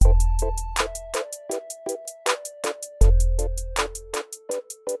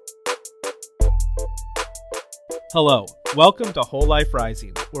Hello, welcome to Whole Life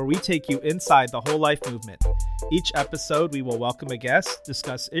Rising, where we take you inside the whole life movement. Each episode, we will welcome a guest,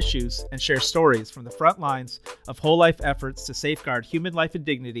 discuss issues, and share stories from the front lines of whole life efforts to safeguard human life and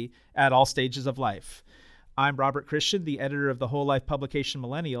dignity at all stages of life. I'm Robert Christian, the editor of the whole life publication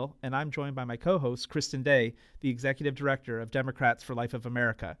Millennial, and I'm joined by my co-host, Kristen Day, the executive director of Democrats for Life of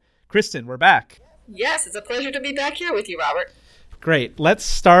America. Kristen, we're back. Yes, it's a pleasure to be back here with you, Robert. Great. Let's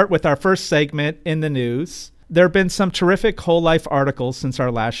start with our first segment, In the News. There have been some terrific whole life articles since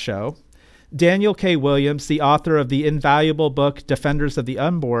our last show. Daniel K. Williams, the author of the invaluable book Defenders of the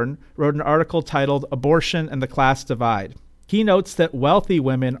Unborn, wrote an article titled Abortion and the Class Divide. He notes that wealthy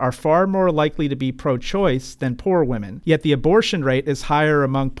women are far more likely to be pro-choice than poor women, yet the abortion rate is higher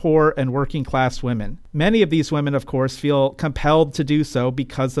among poor and working class women. Many of these women, of course, feel compelled to do so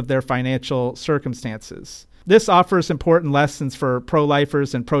because of their financial circumstances. This offers important lessons for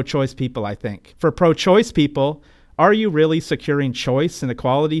pro-lifers and pro-choice people, I think. For pro-choice people, are you really securing choice and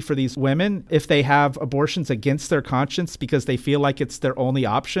equality for these women if they have abortions against their conscience because they feel like it's their only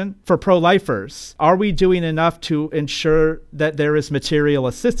option? For pro-lifers, are we doing enough to ensure that there is material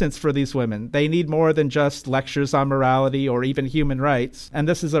assistance for these women? They need more than just lectures on morality or even human rights. And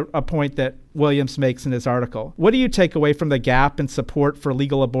this is a point that Williams makes in his article. What do you take away from the gap in support for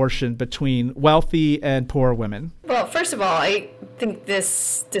legal abortion between wealthy and poor women? Well, first of all, I think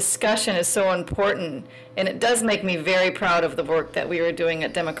this discussion is so important, and it does make me very proud of the work that we are doing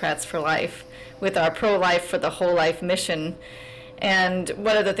at Democrats for Life with our Pro-Life for the Whole Life mission. And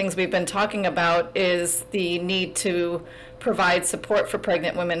one of the things we've been talking about is the need to provide support for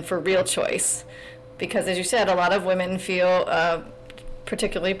pregnant women for real choice. Because as you said, a lot of women feel,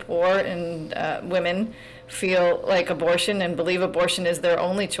 particularly poor and women, feel like abortion and believe abortion is their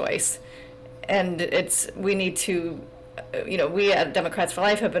only choice. And we need to, we at Democrats for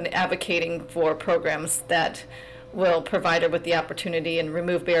Life have been advocating for programs that will provide her with the opportunity and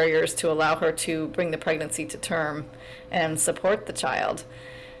remove barriers to allow her to bring the pregnancy to term and support the child.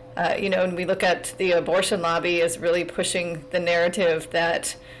 And we look at the abortion lobby as really pushing the narrative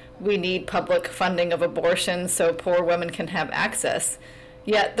that we need public funding of abortion so poor women can have access.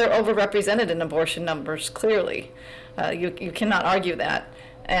 Yet they're overrepresented in abortion numbers, clearly. You cannot argue that.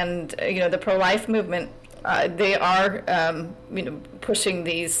 And, the pro-life movement, they are, pushing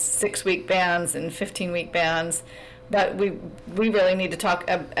these 6-week bans and 15-week bans. But we really need to talk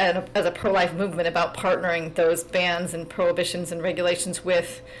as a pro-life movement about partnering those bans and prohibitions and regulations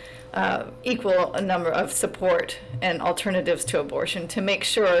with equal number of support and alternatives to abortion to make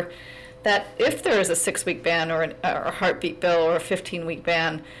sure that if there is a 6-week ban or a heartbeat bill or a 15-week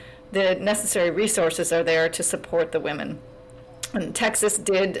ban, the necessary resources are there to support the women. And Texas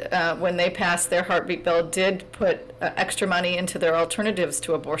did, when they passed their heartbeat bill, did put extra money into their alternatives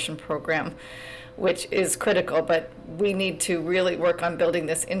to abortion program, which is critical. But we need to really work on building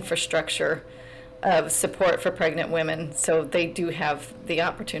this infrastructure of support for pregnant women so they do have the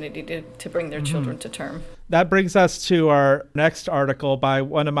opportunity to bring their children to term. That brings us to our next article by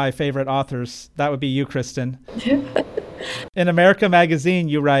one of my favorite authors. That would be you, Kristen. In America Magazine,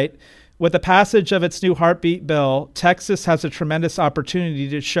 you write, with the passage of its new heartbeat bill, Texas has a tremendous opportunity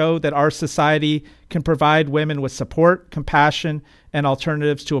to show that our society can provide women with support, compassion, and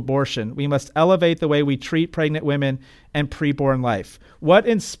alternatives to abortion. We must elevate the way we treat pregnant women and preborn life. What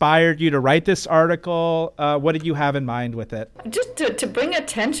inspired you to write this article? What did you have in mind with it? Just to bring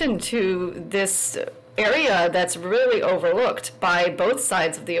attention to this area that's really overlooked by both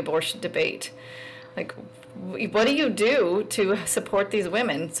sides of the abortion debate. Like, what do you do to support these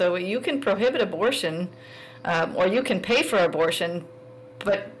women? So you can prohibit abortion, or you can pay for abortion,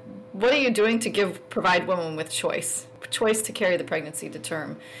 but what are you doing to provide women with choice to carry the pregnancy to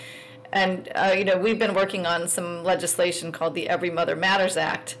term? And we've been working on some legislation called the Every Mother Matters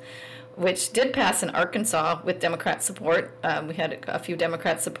Act, which did pass in Arkansas with Democrat support. We had a few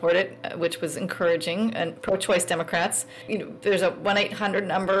Democrats support it, which was encouraging, and pro-choice Democrats. There's a 1-800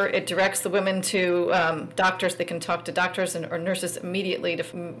 number. It directs the women to doctors. They can talk to doctors or nurses immediately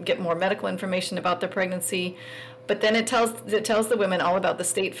to get more medical information about their pregnancy. But then it tells the women all about the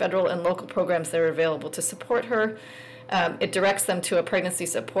state, federal, and local programs that are available to support her. It directs them to a pregnancy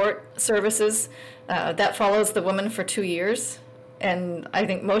support services that follows the woman for 2 years. And I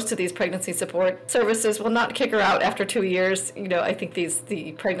think most of these pregnancy support services will not kick her out after 2 years. I think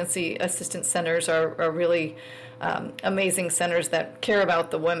the pregnancy assistance centers are really amazing centers that care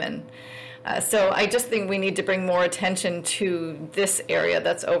about the women. So I just think we need to bring more attention to this area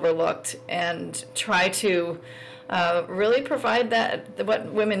that's overlooked and try to really provide that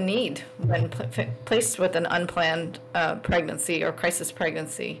what women need when placed with an unplanned pregnancy or crisis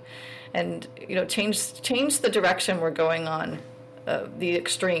pregnancy, and change the direction we're going on, the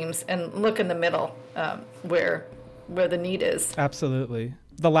extremes, and look in the middle where the need is. Absolutely.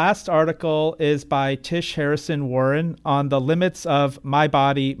 The last article is by Tish Harrison Warren on the limits of my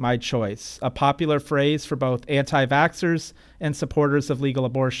body, my choice, a popular phrase for both anti-vaxxers and supporters of legal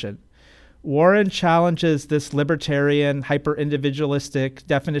abortion. Warren challenges this libertarian, hyper-individualistic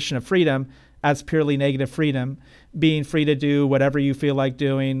definition of freedom as purely negative freedom, being free to do whatever you feel like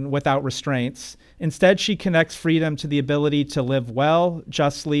doing without restraints. Instead, she connects freedom to the ability to live well,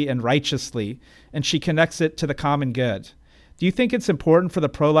 justly, and righteously, and she connects it to the common good. Do you think it's important for the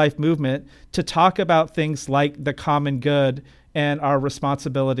pro-life movement to talk about things like the common good and our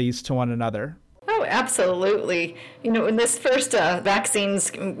responsibilities to one another? Oh, absolutely. When this first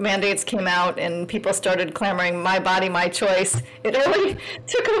vaccines mandates came out and people started clamoring, my body, my choice, it really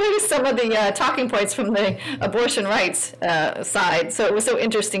took away some of the talking points from the abortion rights side. So it was so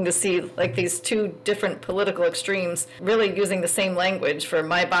interesting to see like these two different political extremes really using the same language for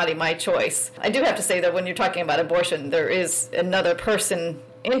my body, my choice. I do have to say that when you're talking about abortion, there is another person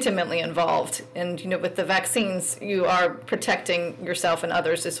intimately involved. And, with the vaccines, you are protecting yourself and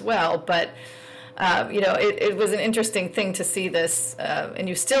others as well. But it was an interesting thing to see this, and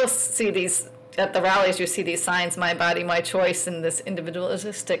you still see these at the rallies. You see these signs, "My body, my choice," and this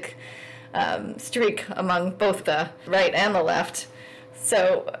individualistic streak among both the right and the left.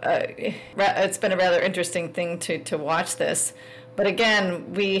 So it's been a rather interesting thing to watch this. But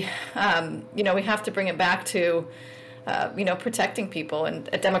again, we have to bring it back to protecting people. And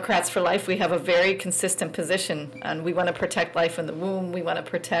at Democrats for Life, we have a very consistent position, and we want to protect life in the womb. We want to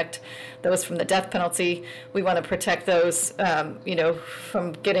protect those from the death penalty. We want to protect those,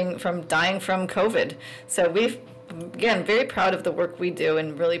 from dying from COVID. So again, very proud of the work we do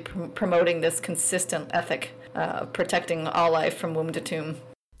and really promoting this consistent ethic, protecting all life from womb to tomb.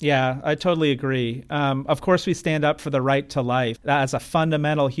 Yeah, I totally agree. Of course, we stand up for the right to life as a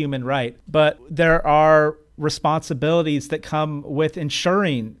fundamental human right, but there are responsibilities that come with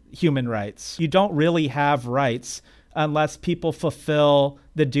ensuring human rights. You don't really have rights unless people fulfill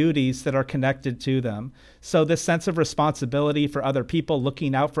the duties that are connected to them. So this sense of responsibility for other people,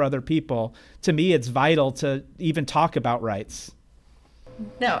 looking out for other people, to me, it's vital to even talk about rights.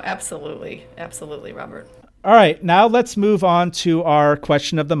 No, absolutely. Absolutely, Robert. All right, now let's move on to our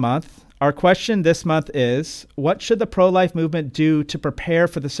question of the month. Our question this month is, what should the pro-life movement do to prepare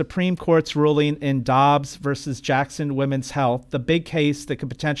for the Supreme Court's ruling in Dobbs versus Jackson Women's Health, the big case that could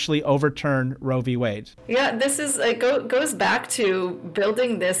potentially overturn Roe v. Wade? Yeah, this goes back to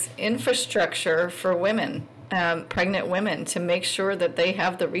building this infrastructure for women, pregnant women, to make sure that they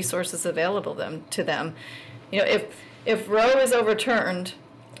have the resources available to them. If Roe is overturned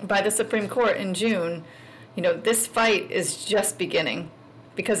by the Supreme Court in June, this fight is just beginning,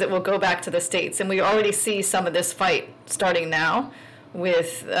 because it will go back to the states. And we already see some of this fight starting now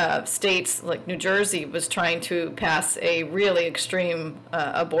with states like New Jersey was trying to pass a really extreme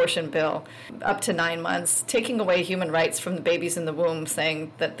abortion bill up to 9 months, taking away human rights from the babies in the womb,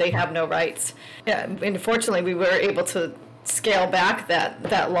 saying that they have no rights. And fortunately, we were able to scale back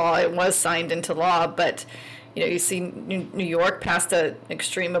that law. It was signed into law, but you see New York passed an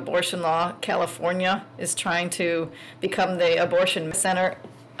extreme abortion law. California is trying to become the abortion center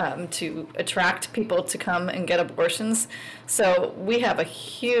to attract people to come and get abortions. So we have a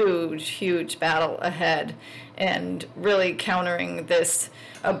huge, huge battle ahead, and really countering this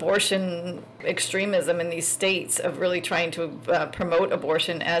abortion extremism in these states of really trying to promote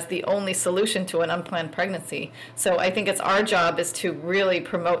abortion as the only solution to an unplanned pregnancy. So I think it's our job is to really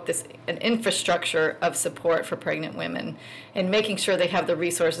promote an infrastructure of support for pregnant women and making sure they have the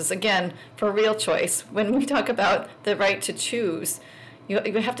resources, again, for real choice. When we talk about the right to choose, you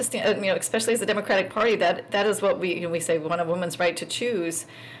have to stand, especially as the Democratic Party, that is what we say, we want a woman's right to choose.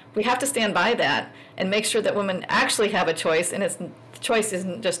 We have to stand by that and make sure that women actually have a choice, and the choice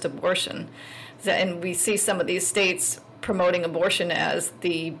isn't just abortion. And we see some of these states promoting abortion as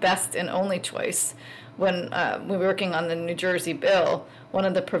the best and only choice. When we were working on the New Jersey bill, one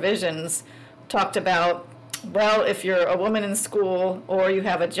of the provisions talked about, well, if you're a woman in school or you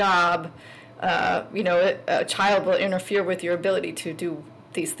have a job, a child will interfere with your ability to do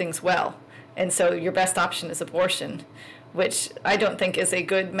these things well. And so your best option is abortion, which I don't think is a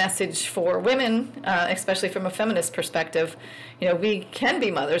good message for women, especially from a feminist perspective. We can be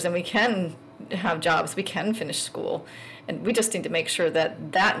mothers and we can have jobs, we can finish school. And we just need to make sure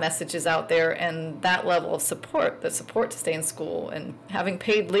that that message is out there, and that level of support, the support to stay in school, and having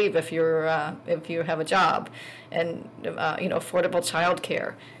paid leave if you have a job, and affordable child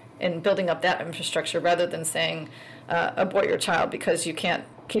care, and building up that infrastructure rather than saying abort your child because you can't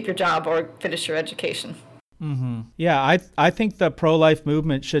keep your job or finish your education. Mm-hmm. Yeah, I think the pro-life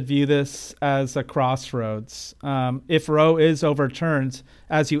movement should view this as a crossroads. If Roe is overturned,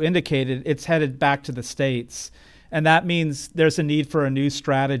 as you indicated, it's headed back to the states. And that means there's a need for a new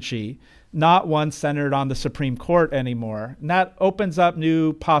strategy, not one centered on the Supreme Court anymore. And that opens up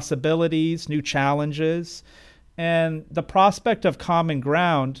new possibilities, new challenges. And the prospect of common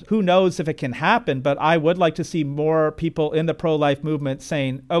ground, who knows if it can happen, but I would like to see more people in the pro-life movement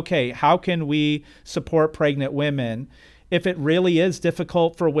saying, okay, how can we support pregnant women? If it really is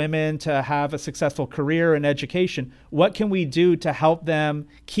difficult for women to have a successful career and education, what can we do to help them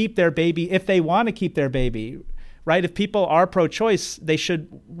keep their baby if they want to keep their baby? Right? If people are pro-choice, they should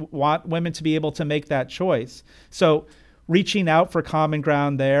want women to be able to make that choice. So reaching out for common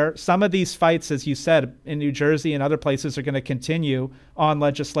ground there. Some of these fights, as you said, in New Jersey and other places are going to continue on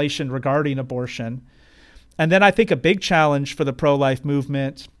legislation regarding abortion. And then I think a big challenge for the pro-life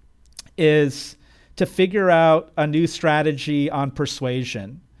movement is to figure out a new strategy on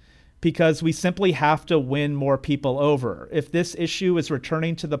persuasion, because we simply have to win more people over. If this issue is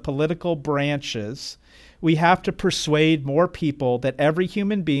returning to the political branches, we have to persuade more people that every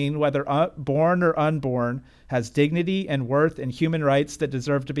human being, whether born or unborn, has dignity and worth and human rights that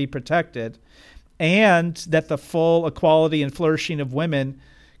deserve to be protected, and that the full equality and flourishing of women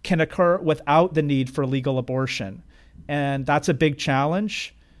can occur without the need for legal abortion. And that's a big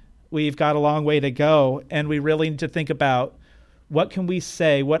challenge. We've got a long way to go, and we really need to think about what can we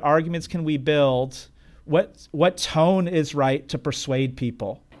say, what arguments can we build, what tone is right to persuade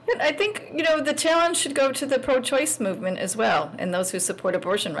people. I think, the challenge should go to the pro-choice movement as well, and those who support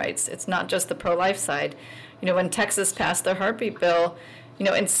abortion rights. It's not just the pro-life side. When Texas passed the heartbeat bill,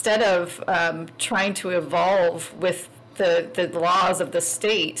 instead of trying to evolve with the laws of the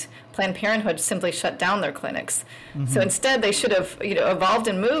state, Planned Parenthood simply shut down their clinics. Mm-hmm. So instead, they should have, evolved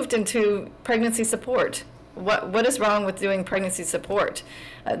and moved into pregnancy support. What is wrong with doing pregnancy support?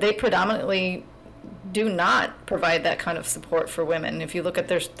 They predominantly do not provide that kind of support for women. If you look at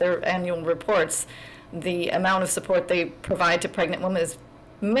their annual reports, the amount of support they provide to pregnant women is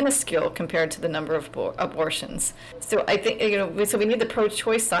minuscule compared to the number of abortions. So I think so we need the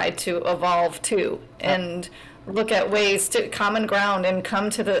pro-choice side to evolve too, and look at ways to common ground and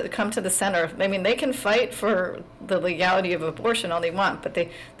come to the center. I mean, they can fight for the legality of abortion all they want, but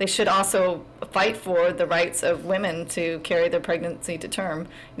they should also fight for the rights of women to carry their pregnancy to term.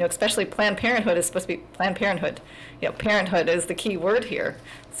 Especially Planned Parenthood is supposed to be Planned Parenthood. Parenthood is the key word here.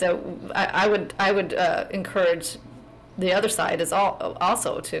 So I would encourage the other side is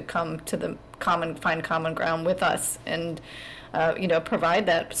also to come to find common ground with us, and provide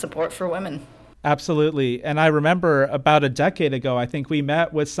that support for women. Absolutely. And I remember about a decade ago, I think we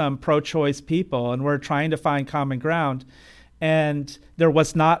met with some pro-choice people and we're trying to find common ground. And there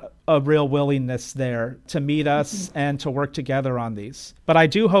was not a real willingness there to meet us and to work together on these. But I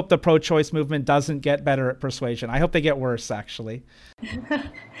do hope the pro-choice movement doesn't get better at persuasion. I hope they get worse, actually.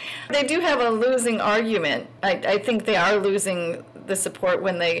 They do have a losing argument. I think they are losing the support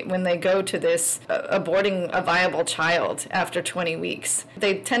when they go to this aborting a viable child after 20 weeks.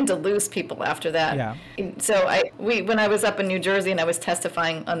 They tend to lose people after that. Yeah. So when I was up in New Jersey and I was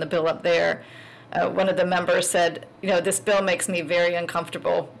testifying on the bill up there, one of the members said, this bill makes me very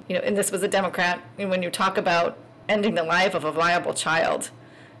uncomfortable. And this was a Democrat. And when you talk about ending the life of a viable child,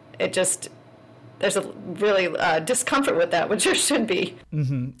 there's a really discomfort with that, which there should be.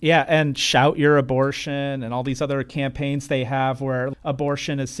 Mm-hmm. Yeah, and Shout Your Abortion and all these other campaigns they have where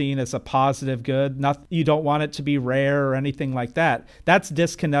abortion is seen as a positive good. You don't want it to be rare or anything like that. That's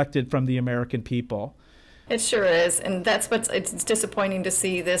disconnected from the American people. It sure is, and it's disappointing to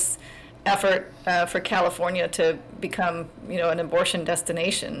see this effort for California to become, an abortion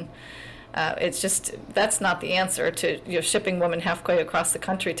destination. That's not the answer to shipping women halfway across the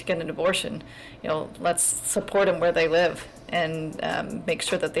country to get an abortion. Let's support them where they live and make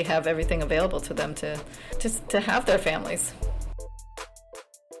sure that they have everything available to them to have their families.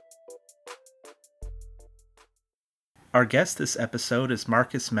 Our guest this episode is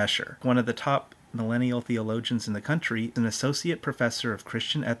Marcus Mesher, one of the top millennial theologians in the country, an associate professor of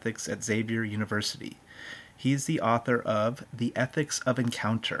Christian ethics at Xavier University. He is the author of The Ethics of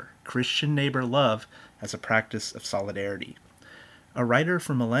Encounter, Christian Neighbor Love as a Practice of Solidarity. A writer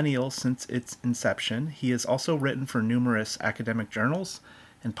for Millennial since its inception, he has also written for numerous academic journals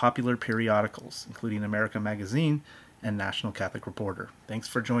and popular periodicals, including America Magazine and National Catholic Reporter. Thanks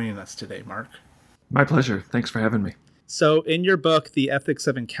for joining us today, Mark. My pleasure. Thanks for having me. So in your book, The Ethics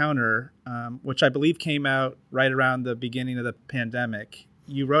of Encounter, which I believe came out right around the beginning of the pandemic,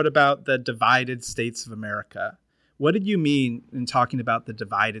 you wrote about the divided states of America. What did you mean in talking about the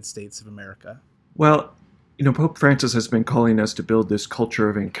divided states of America? Well, Pope Francis has been calling us to build this culture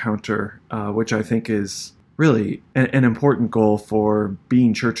of encounter, which I think is really an important goal for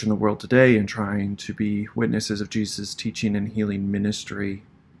being church in the world today and trying to be witnesses of Jesus' teaching and healing ministry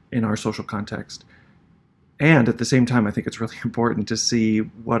in our social context. And at the same time, I think it's really important to see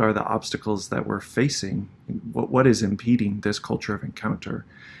what are the obstacles that we're facing, what is impeding this culture of encounter.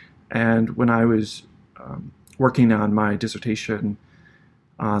 And when I was working on my dissertation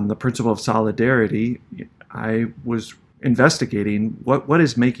on the principle of solidarity, I was investigating what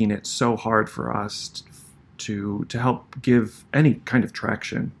is making it so hard for us to help give any kind of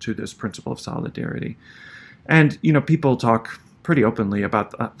traction to this principle of solidarity. And, people talk pretty openly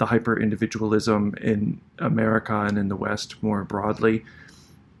about the hyper-individualism in America and in the West more broadly.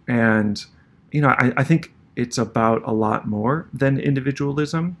 And, I think it's about a lot more than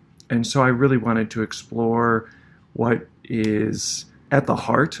individualism. And so I really wanted to explore what is at the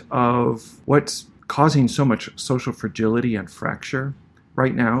heart of what's causing so much social fragility and fracture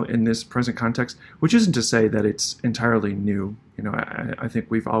right now in this present context, which isn't to say that it's entirely new. I think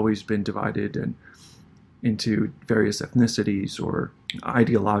we've always been divided and into various ethnicities or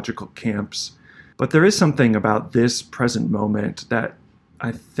ideological camps. But there is something about this present moment that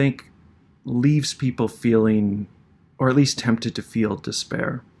I think leaves people feeling, or at least tempted to feel,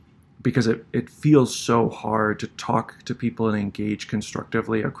 despair, because it feels so hard to talk to people and engage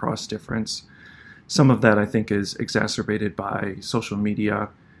constructively across difference. Some of that, I think, is exacerbated by social media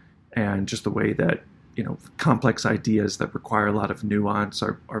and just the way that, complex ideas that require a lot of nuance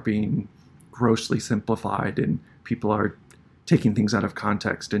are being grossly simplified, and people are taking things out of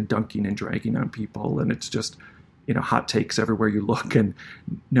context and dunking and dragging on people. And it's just, hot takes everywhere you look and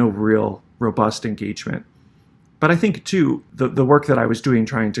no real robust engagement. But I think, too, the work that I was doing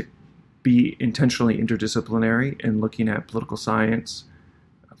trying to be intentionally interdisciplinary and looking at political science,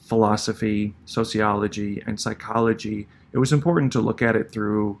 philosophy, sociology, and psychology, it was important to look at it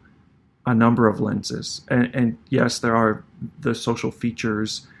through a number of lenses. And yes, there are the social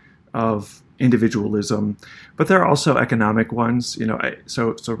features of individualism, but there are also economic ones.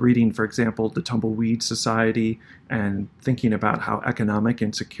 So reading, for example, The Tumbleweed Society and thinking about how economic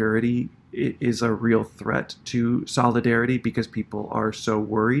insecurity is a real threat to solidarity because people are so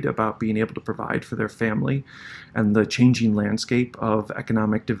worried about being able to provide for their family, and the changing landscape of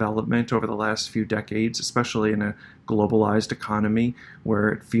economic development over the last few decades, especially in a globalized economy where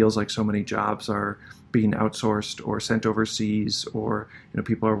it feels like so many jobs are being outsourced or sent overseas, or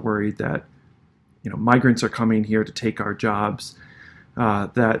people are worried that migrants are coming here to take our jobs.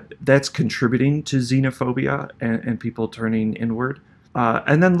 That's contributing to xenophobia and people turning inward.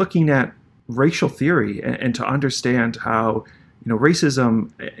 And then looking at racial theory and to understand how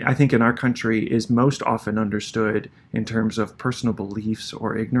racism, I think, in our country is most often understood in terms of personal beliefs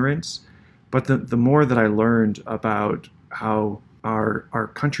or ignorance. But the more that I learned about how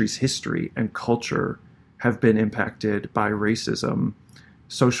our country's history and culture have been impacted by racism,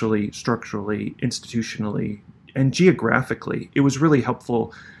 socially, structurally, institutionally, and geographically, it was really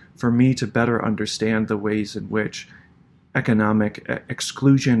helpful for me to better understand the ways in which economic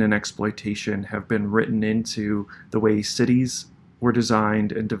exclusion and exploitation have been written into the way cities were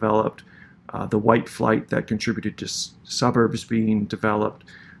designed and developed, the white flight that contributed to suburbs being developed,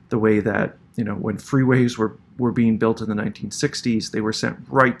 the way that, when freeways were being built in the 1960s, they were sent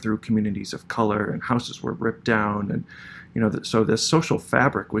right through communities of color and houses were ripped down. And, so this social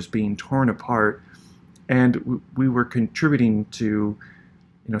fabric was being torn apart, and we were contributing to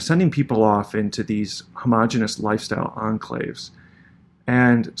sending people off into these homogenous lifestyle enclaves.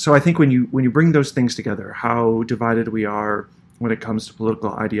 And so I think when you bring those things together, how divided we are when it comes to political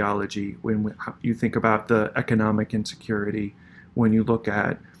ideology, when you think about the economic insecurity, when you look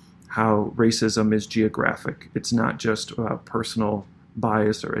at how racism is geographic, it's not just personal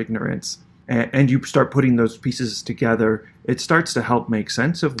bias or ignorance, and you start putting those pieces together, it starts to help make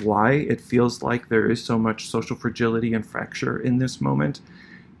sense of why it feels like there is so much social fragility and fracture in this moment.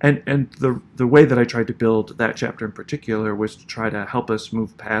 And the way that I tried to build that chapter in particular was to try to help us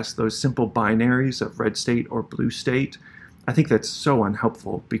move past those simple binaries of red state or blue state. I think that's so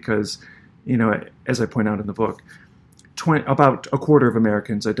unhelpful because, as I point out in the book, about a quarter of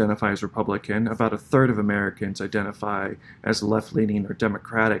Americans identify as Republican, about a third of Americans identify as left-leaning or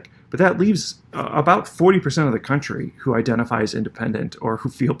Democratic, but that leaves about 40% of the country who identify as independent or who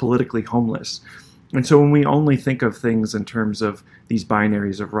feel politically homeless. And so when we only think of things in terms of these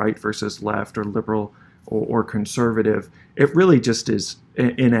binaries of right versus left or liberal or conservative, it really just is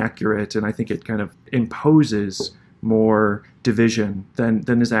inaccurate, and I think it kind of imposes more division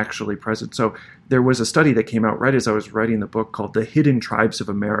than is actually present. So there was a study that came out right as I was writing the book called The Hidden Tribes of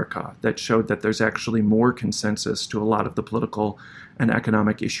America that showed that there's actually more consensus to a lot of the political and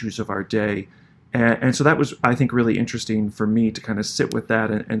economic issues of our day. And so that was, I think, really interesting for me to kind of sit with that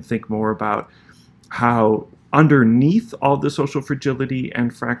and think more about how underneath all the social fragility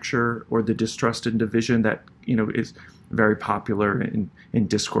and fracture or the distrust and division that, is very popular in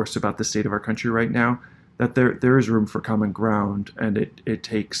discourse about the state of our country right now, that there is room for common ground, and it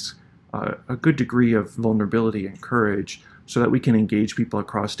takes a good degree of vulnerability and courage so that we can engage people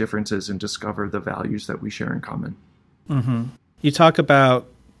across differences and discover the values that we share in common. Mm-hmm. You talk about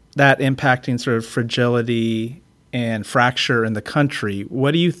that impacting sort of fragility and fracture in the country.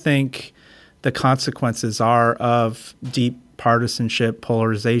 What do you think the consequences are of deep partisanship,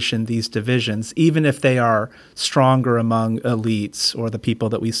 polarization, these divisions, even if they are stronger among elites or the people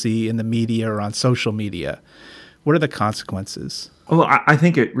that we see in the media or on social media? What are the consequences? Well, I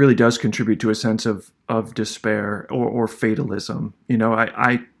think it really does contribute to a sense of despair or fatalism.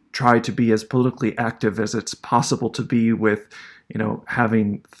 I try to be as politically active as it's possible to be with,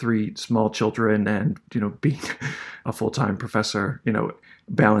 having 3 small children and, being a full-time professor,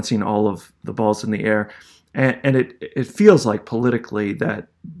 balancing all of the balls in the air. And it feels like politically that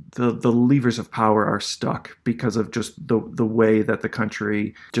the levers of power are stuck because of just the way that the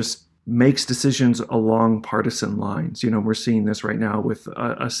country just makes decisions along partisan lines. We're seeing this right now with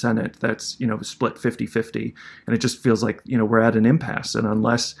a Senate that's, split 50-50. And it just feels like, we're at an impasse. And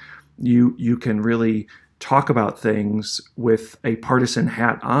unless you can really talk about things with a partisan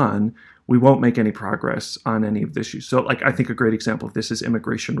hat on, we won't make any progress on any of the issues. So, I think a great example of this is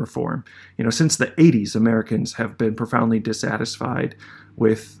immigration reform. Since the 80s, Americans have been profoundly dissatisfied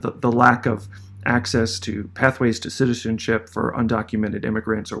with the lack of access to pathways to citizenship for undocumented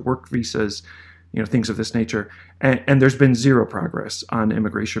immigrants or work visas, things of this nature. And there's been zero progress on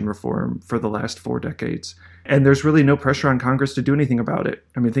immigration reform for the last 4 decades. And there's really no pressure on Congress to do anything about it.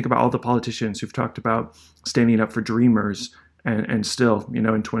 I mean, think about all the politicians who've talked about standing up for dreamers. And still, in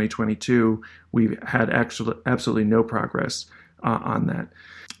 2022, we've had absolutely no progress on that.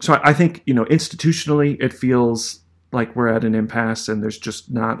 So I think, institutionally, it feels like we're at an impasse, and there's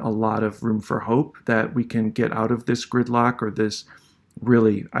just not a lot of room for hope that we can get out of this gridlock or this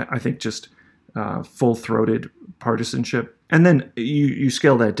really, I think, just full-throated partisanship. And then you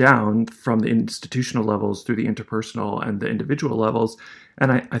scale that down from the institutional levels through the interpersonal and the individual levels.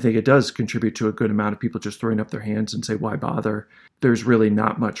 And I think it does contribute to a good amount of people just throwing up their hands and say, why bother? There's really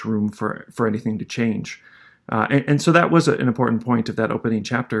not much room for anything to change. And so that was an important point of that opening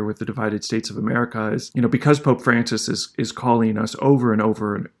chapter with the divided states of America is, because Pope Francis is calling us over and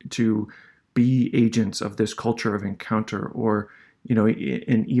over to be agents of this culture of encounter, or,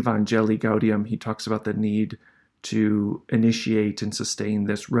 in Evangelii Gaudium, he talks about the need to initiate and sustain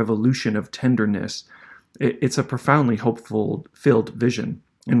this revolution of tenderness. It's a profoundly hopeful-filled vision.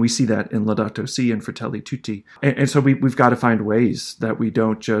 And we see that in Laudato Si and Fratelli Tutti. And so we've got to find ways that we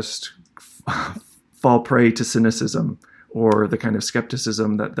don't just fall prey to cynicism or the kind of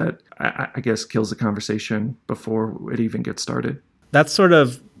skepticism that I guess kills the conversation before it even gets started. That's sort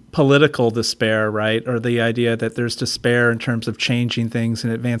of political despair, right? Or the idea that there's despair in terms of changing things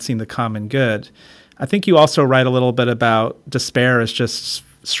and advancing the common good. I think you also write a little bit about despair as just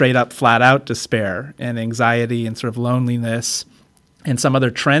straight up, flat out despair and anxiety and sort of loneliness and some other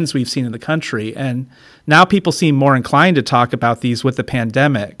trends we've seen in the country. And now people seem more inclined to talk about these with the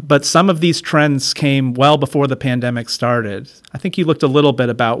pandemic. But some of these trends came well before the pandemic started. I think you looked a little bit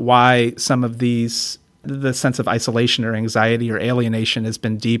about why some of these, the sense of isolation or anxiety or alienation has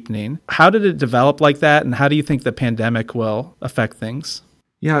been deepening. How did it develop like that? And how do you think the pandemic will affect things?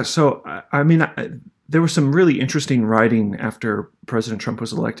 Yeah, so, I mean, there was some really interesting writing after President Trump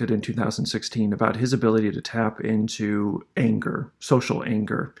was elected in 2016 about his ability to tap into anger, social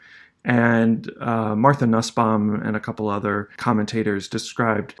anger. And Martha Nussbaum and a couple other commentators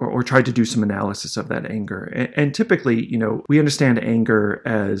described or tried to do some analysis of that anger. And typically, we understand anger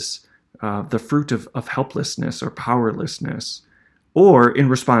as the fruit of helplessness or powerlessness, or in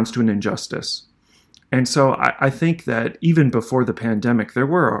response to an injustice. And so I think that even before the pandemic, there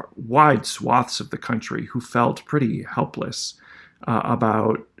were wide swaths of the country who felt pretty helpless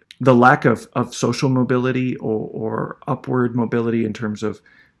about the lack of social mobility or upward mobility in terms of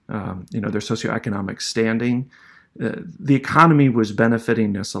their socioeconomic standing. The economy was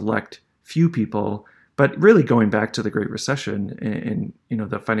benefiting a select few people, but really going back to the Great Recession and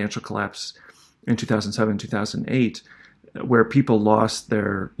the financial collapse in 2007, 2008, where people lost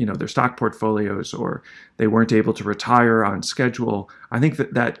their stock portfolios or they weren't able to retire on schedule. I think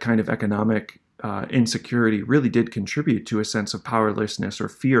that kind of economic insecurity really did contribute to a sense of powerlessness or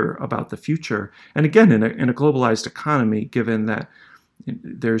fear about the future. And again, in a globalized economy, given that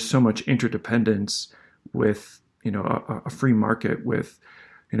there's so much interdependence with a free market, with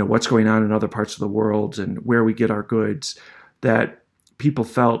what's going on in other parts of the world and where we get our goods, that people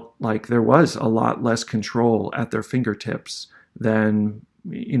felt like there was a lot less control at their fingertips than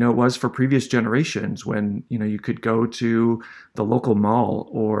it was for previous generations, when you could go to the local mall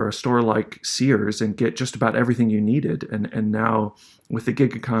or a store like Sears and get just about everything you needed. And now with the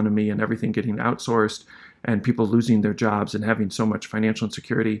gig economy and everything getting outsourced and people losing their jobs and having so much financial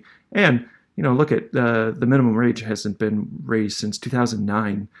insecurity, and look at the minimum wage hasn't been raised since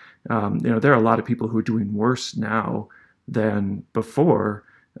 2009. There are a lot of people who are doing worse now than before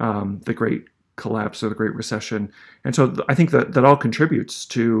the Great Collapse or the Great Recession. And so I think that all contributes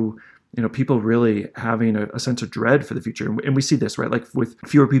to people really having a sense of dread for the future. And we see this, right? Like with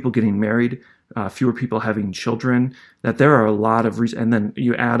fewer people getting married, fewer people having children, that there are a lot of reasons. And then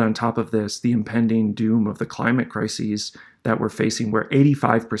you add on top of this the impending doom of the climate crises that we're facing, where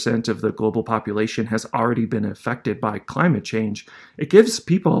 85% of the global population has already been affected by climate change. It gives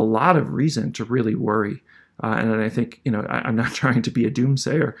people a lot of reason to really worry. And I think, I'm not trying to be a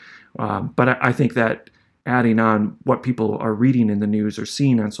doomsayer, but I think that adding on what people are reading in the news or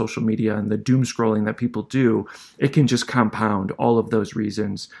seeing on social media and the doom scrolling that people do, it can just compound all of those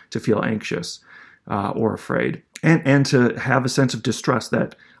reasons to feel anxious or afraid, and to have a sense of distrust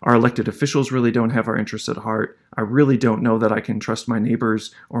that our elected officials really don't have our interests at heart. I really don't know that I can trust my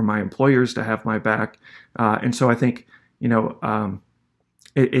neighbors or my employers to have my back. And so I think,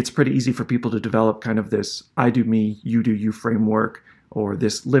 it's pretty easy for people to develop kind of this I do me, you do you framework, or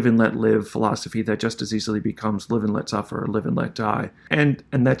this live and let live philosophy that just as easily becomes live and let suffer or live and let die. And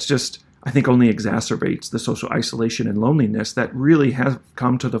that's just, I think, only exacerbates the social isolation and loneliness that really has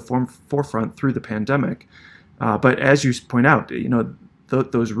come to the forefront through the pandemic. But as you point out,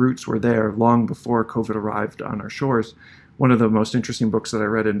 those roots were there long before COVID arrived on our shores. One of the most interesting books that I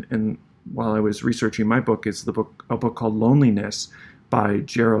read in while I was researching my book is a book called Loneliness by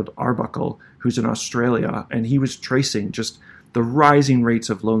Gerald Arbuckle, who's in Australia, and he was tracing just the rising rates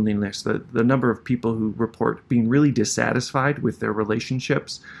of loneliness, the number of people who report being really dissatisfied with their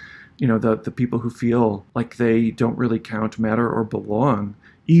relationships, the people who feel like they don't really count, matter, or belong,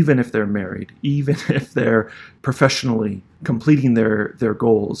 even if they're married, even if they're professionally completing their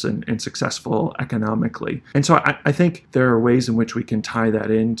goals and successful economically. And so I think there are ways in which we can tie that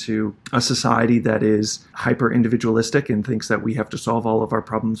into a society that is hyper-individualistic and thinks that we have to solve all of our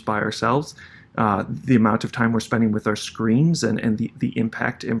problems by ourselves. The amount of time we're spending with our screens and the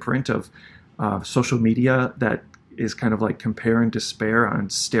imprint of social media that is kind of like compare and despair on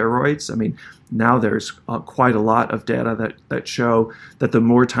steroids. I mean, now there's quite a lot of data that show that the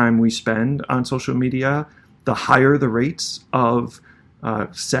more time we spend on social media, the higher the rates of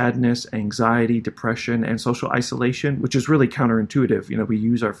sadness, anxiety, depression, and social isolation, which is really counterintuitive. We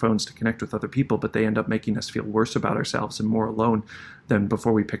use our phones to connect with other people, but they end up making us feel worse about ourselves and more alone than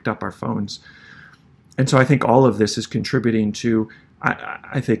before we picked up our phones. And so I think all of this is contributing to,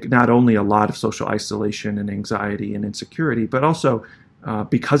 I think, not only a lot of social isolation and anxiety and insecurity, but also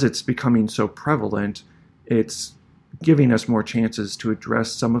because it's becoming so prevalent, it's giving us more chances to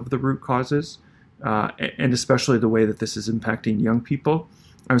address some of the root causes, and especially the way that this is impacting young people.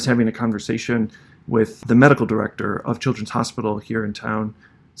 I was having a conversation with the medical director of Children's Hospital here in town.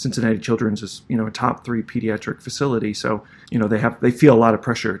 Cincinnati Children's is, a top 3 pediatric facility, so they feel a lot of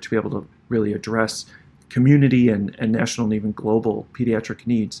pressure to be able to really address community and national and even global pediatric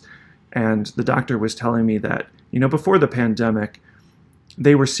needs. And the doctor was telling me that, before the pandemic,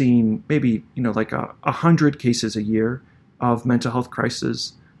 they were seeing maybe, like 100 cases a year of mental health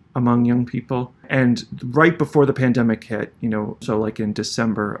crisis among young people. And right before the pandemic hit, so like in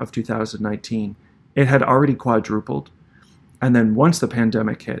December of 2019, it had already quadrupled. And then once the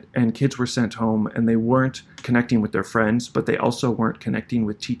pandemic hit and kids were sent home and they weren't connecting with their friends, but they also weren't connecting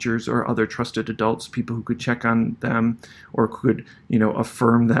with teachers or other trusted adults, people who could check on them or could,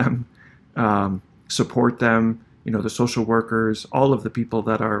 affirm them, support them, the social workers, all of the people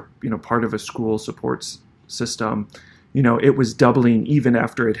that are, part of a school supports system, it was doubling even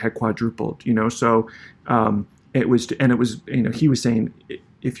after it had quadrupled, so it was, he was saying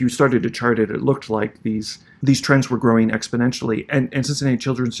if you started to chart it, it looked like these trends were growing exponentially. And Cincinnati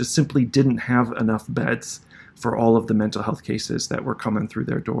Children's just simply didn't have enough beds for all of the mental health cases that were coming through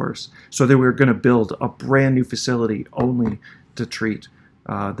their doors. So they were going to build a brand new facility only to treat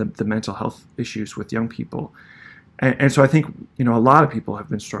the mental health issues with young people. And so I think, a lot of people have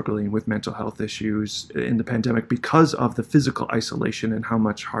been struggling with mental health issues in the pandemic because of the physical isolation and how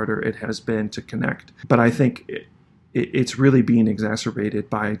much harder it has been to connect. But I think it's really being exacerbated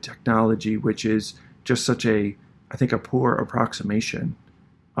by technology, which is just such a poor approximation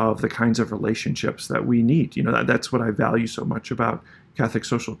of the kinds of relationships that we need. That's what I value so much about Catholic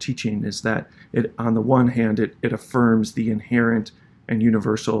social teaching, is that it, on the one hand, it affirms the inherent and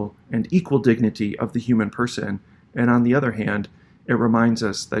universal and equal dignity of the human person. And on the other hand, it reminds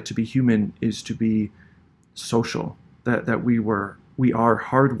us that to be human is to be social, that we are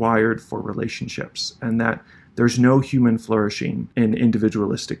hardwired for relationships, and that there's no human flourishing in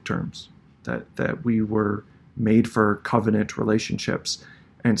individualistic terms, that we were made for covenant relationships.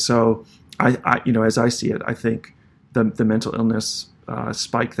 And so, as I see it, I think the mental illness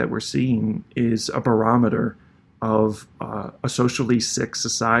spike that we're seeing is a barometer of a socially sick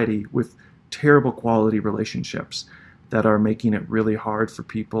society with terrible quality relationships that are making it really hard for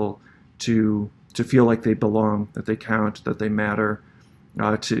people to feel like they belong, that they count, that they matter,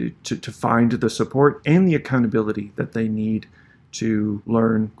 to find the support and the accountability that they need to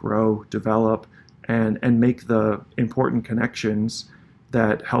learn, grow, develop, and make the important connections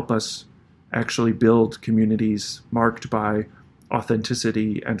that help us actually build communities marked by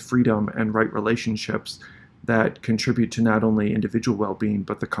authenticity and freedom and right relationships that contribute to not only individual well-being,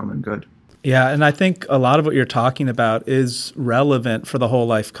 but the common good. Yeah, and I think a lot of what you're talking about is relevant for the whole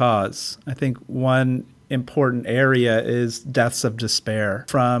life cause. I think one important area is deaths of despair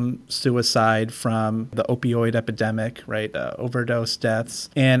from suicide, from the opioid epidemic, right? Overdose deaths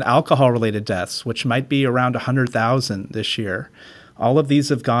and alcohol-related deaths, which might be around 100,000 this year. All of these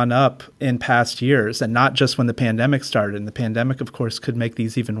have gone up in past years, and not just when the pandemic started. And the pandemic, of course, could make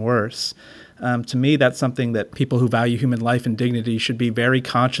these even worse. To me, that's something that people who value human life and dignity should be very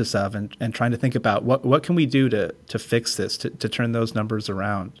conscious of, and trying to think about what can we do to fix this, to turn those numbers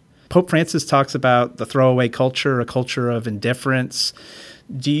around. Pope Francis talks about the throwaway culture, a culture of indifference.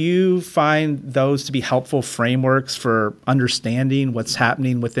 Do you find those to be helpful frameworks for understanding what's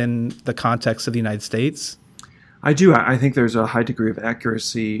happening within the context of the United States? I do. I think there's a high degree of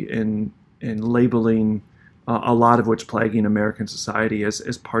accuracy in labeling a lot of what's plaguing American society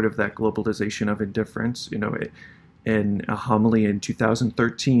as part of that globalization of indifference. In a homily in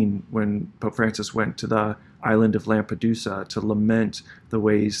 2013, when Pope Francis went to the island of Lampedusa to lament the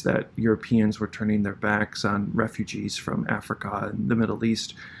ways that Europeans were turning their backs on refugees from Africa and the Middle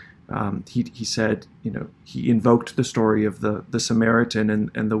East, he said, he invoked the story of the Samaritan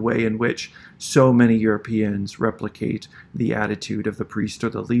and the way in which so many Europeans replicate the attitude of the priest or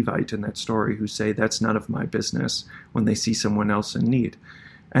the Levite in that story, who say, that's none of my business, when they see someone else in need.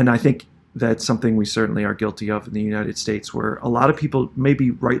 And I think that's something we certainly are guilty of in the United States, where a lot of people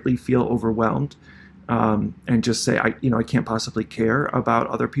maybe rightly feel overwhelmed and just say, I can't possibly care about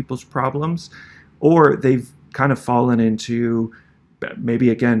other people's problems, or they've kind of fallen into, maybe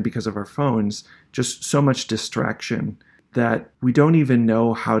again because of our phones, just so much distraction that we don't even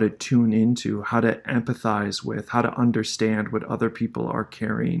know how to tune into, how to empathize with, how to understand what other people are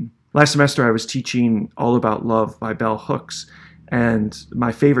carrying. Last semester, I was teaching All About Love by Bell Hooks, and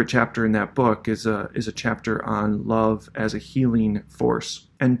my favorite chapter in that book is a chapter on love as a healing force.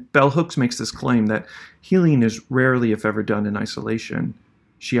 And Bell Hooks makes this claim that healing is rarely, if ever, done in isolation.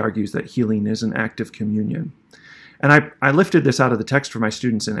 She argues that healing is an act of communion. And I lifted this out of the text for my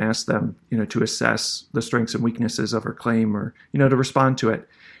students and asked them, to assess the strengths and weaknesses of her claim, or, to respond to it.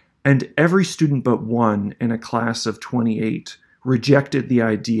 And every student but one in a class of 28 rejected the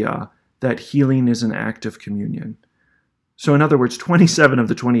idea that healing is an act of communion. So in other words, 27 of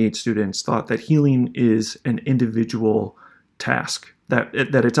the 28 students thought that healing is an individual task, that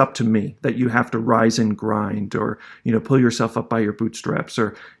it's up to me, that you have to rise and grind, or, pull yourself up by your bootstraps,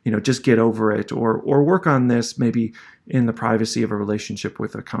 or, just get over it, or work on this maybe in the privacy of a relationship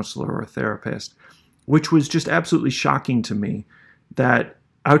with a counselor or a therapist, which was just absolutely shocking to me, that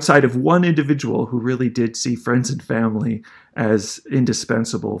outside of one individual who really did see friends and family as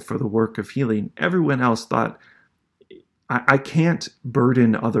indispensable for the work of healing, everyone else thought, I can't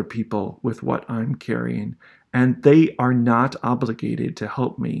burden other people with what I'm carrying, and they are not obligated to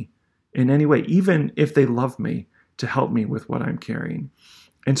help me in any way, even if they love me, to help me with what I'm carrying.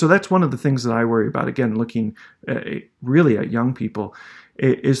 And so that's one of the things that I worry about, again, looking really at young people,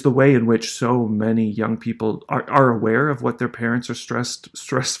 is the way in which so many young people are aware of what their parents are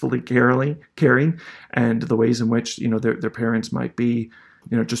stressfully carrying, and the ways in which, their parents might be,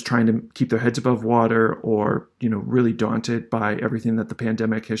 just trying to keep their heads above water, or, really daunted by everything that the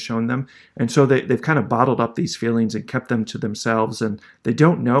pandemic has shown them. And so they've kind of bottled up these feelings and kept them to themselves, and they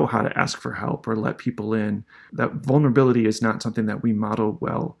don't know how to ask for help or let people in. That vulnerability is not something that we model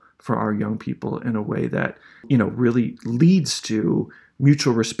well for our young people in a way that, really leads to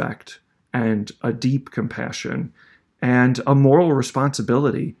mutual respect and a deep compassion and a moral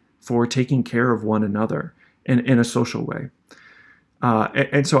responsibility for taking care of one another in a social way.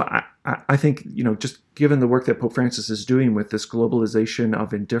 And so I think, just given the work that Pope Francis is doing with this globalization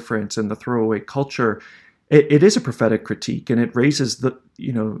of indifference and the throwaway culture, it is a prophetic critique, and it raises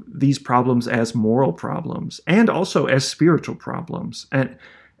these problems as moral problems and also as spiritual problems.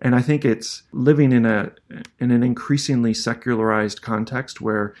 And I think it's living in an increasingly secularized context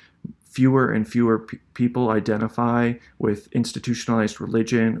where fewer and fewer people identify with institutionalized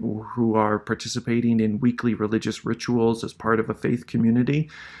religion, who are participating in weekly religious rituals as part of a faith community,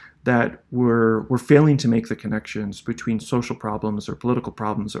 that we're failing to make the connections between social problems or political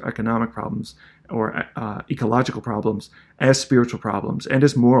problems or economic problems or ecological problems as spiritual problems and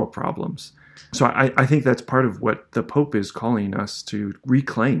as moral problems. So I think that's part of what the Pope is calling us to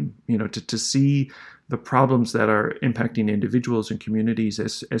reclaim, to see the problems that are impacting individuals and communities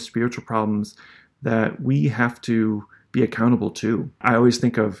as spiritual problems that we have to be accountable to. I always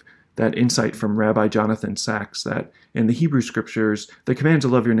think of that insight from Rabbi Jonathan Sacks that in the Hebrew scriptures, the command to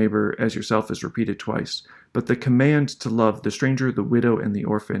love your neighbor as yourself is repeated twice, but the command to love the stranger, the widow, and the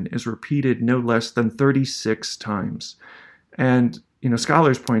orphan is repeated no less than 36 times. And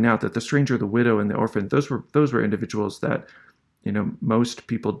scholars point out that the stranger, the widow, and the orphan, those were individuals that, most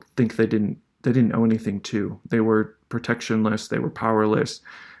people think they didn't owe anything to. They were protectionless, they were powerless,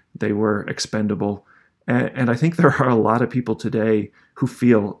 they were expendable. And I think there are a lot of people today who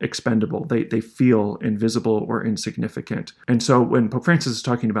feel expendable. They feel invisible or insignificant. And so when Pope Francis is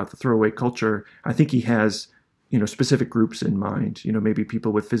talking about the throwaway culture, I think he has specific groups in mind, maybe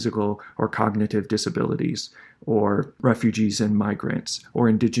people with physical or cognitive disabilities, or refugees and migrants, or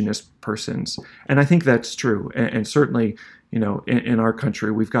indigenous persons. And I think that's true. And certainly, in our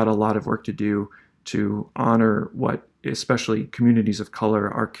country, we've got a lot of work to do to honor what especially communities of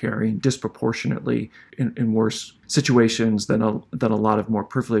color are carrying disproportionately in worse situations than a lot of more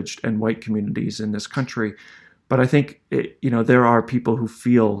privileged and white communities in this country. But I think, there are people who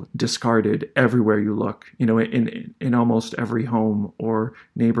feel discarded everywhere you look, in almost every home or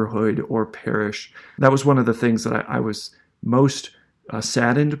neighborhood or parish. That was one of the things that I was most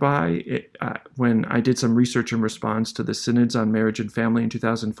saddened by when I did some research in response to the synods on marriage and family in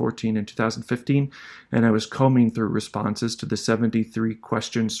 2014 and 2015, and I was combing through responses to the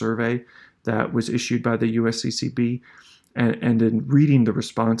 73-question survey that was issued by the USCCB, and in reading the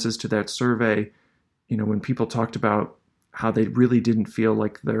responses to that survey, when people talked about how they really didn't feel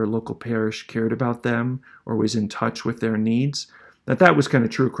like their local parish cared about them or was in touch with their needs, that was kind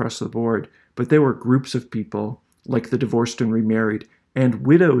of true across the board. But there were groups of people, like the divorced and remarried, and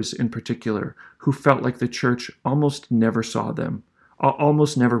widows in particular, who felt like the church almost never saw them,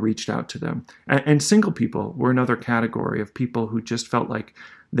 almost never reached out to them. And single people were another category of people who just felt like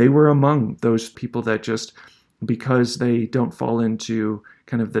they were among those people that just, because they don't fall into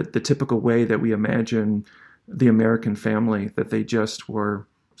kind of the typical way that we imagine the American family, that they just were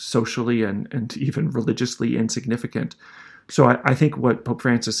socially and even religiously insignificant. So I think what Pope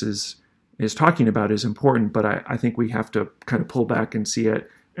Francis is talking about is important, but I think we have to kind of pull back and see it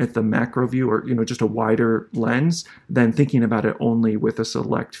at the macro view, or just a wider lens than thinking about it only with a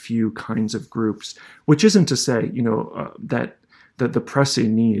select few kinds of groups, which isn't to say that the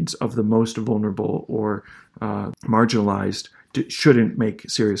pressing needs of the most vulnerable or marginalized shouldn't make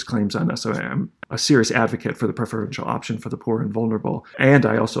serious claims on us. So I'm a serious advocate for the preferential option for the poor and vulnerable. And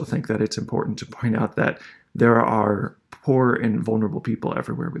I also think that it's important to point out that there are poor and vulnerable people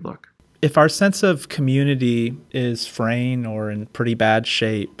everywhere we look. If our sense of community is fraying or in pretty bad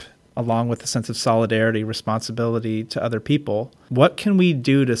shape, along with a sense of solidarity, responsibility to other people, what can we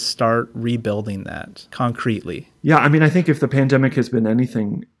do to start rebuilding that concretely? Yeah, I think if the pandemic has been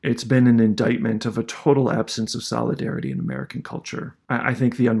anything, it's been an indictment of a total absence of solidarity in American culture. I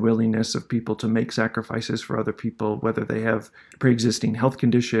think the unwillingness of people to make sacrifices for other people, whether they have pre-existing health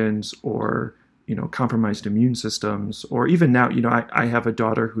conditions or compromised immune systems, or even now, I have a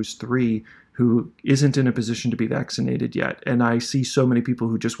daughter who's 3 who isn't in a position to be vaccinated yet. And I see so many people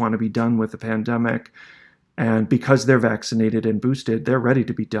who just want to be done with the pandemic. And because they're vaccinated and boosted, they're ready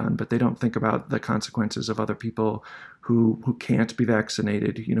to be done, but they don't think about the consequences of other people who can't be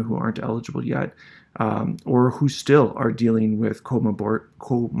vaccinated, who aren't eligible yet, or who still are dealing with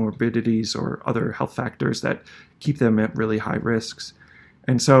comorbidities or other health factors that keep them at really high risks.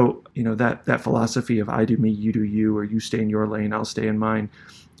 And so, that philosophy of I do me, you do you, or you stay in your lane, I'll stay in mine,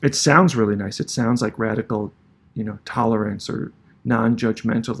 it sounds really nice. It sounds like radical, tolerance or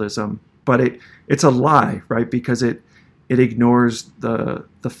non-judgmentalism. But it's a lie, right? Because it ignores the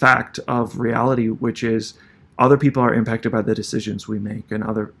fact of reality, which is other people are impacted by the decisions we make,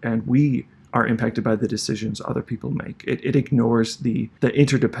 and we are impacted by the decisions other people make. It ignores the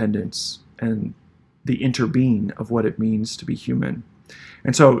interdependence and the interbeing of what it means to be human.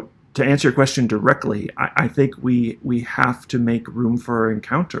 And so, to answer your question directly, I think we have to make room for our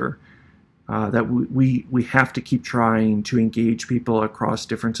encounter. That we have to keep trying to engage people across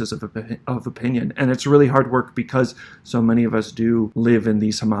differences of opinion. And it's really hard work because so many of us do live in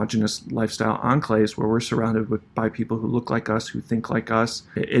these homogenous lifestyle enclaves where we're surrounded by people who look like us, who think like us.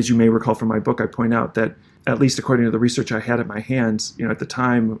 As you may recall from my book, I point out that, at least according to the research I had at my hands, at the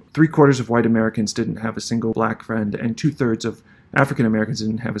time, 3/4 of white Americans didn't have a single black friend, and 2/3 of African Americans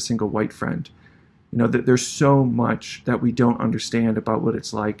didn't have a single white friend. There's so much that we don't understand about what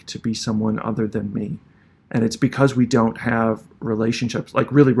it's like to be someone other than me. And it's because we don't have relationships, like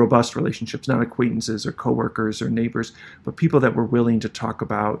really robust relationships, not acquaintances or coworkers or neighbors, but people that we're willing to talk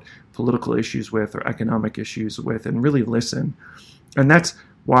about political issues with or economic issues with and really listen. And that's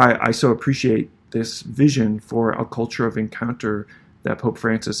why I so appreciate this vision for a culture of encounter that Pope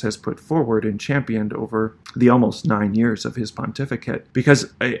Francis has put forward and championed over the almost 9 years of his pontificate.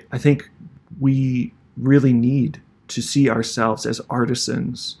 Because I think we really need to see ourselves as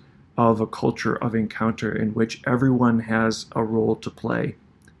artisans of a culture of encounter in which everyone has a role to play.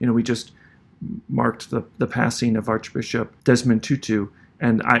 We just marked the passing of Archbishop Desmond Tutu,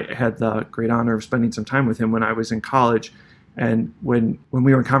 and I had the great honor of spending some time with him when I was in college. And when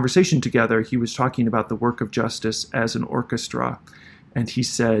we were in conversation together, he was talking about the work of justice as an orchestra. And he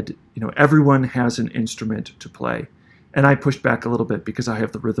said, everyone has an instrument to play. And I pushed back a little bit because I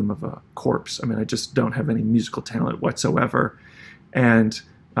have the rhythm of a corpse. I just don't have any musical talent whatsoever. And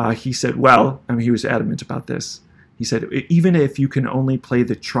he said, he was adamant about this. He said, even if you can only play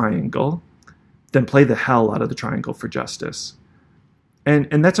the triangle, then play the hell out of the triangle for justice.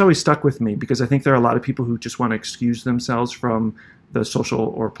 And that's always stuck with me because I think there are a lot of people who just want to excuse themselves from the social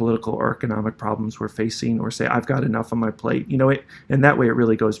or political or economic problems we're facing or say, I've got enough on my plate. In that way, it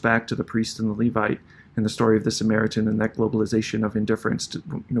really goes back to the priest and the Levite and the story of the Samaritan and that globalization of indifference to,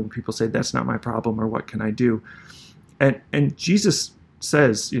 when people say, that's not my problem or what can I do? And Jesus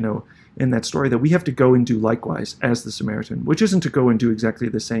says, in that story that we have to go and do likewise as the Samaritan, which isn't to go and do exactly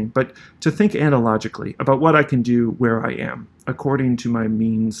the same, but to think analogically about what I can do where I am, according to my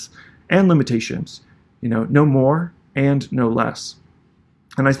means and limitations, no more and no less.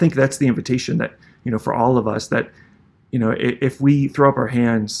 And I think that's the invitation that, for all of us, that, if we throw up our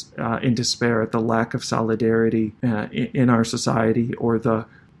hands in despair at the lack of solidarity in our society or the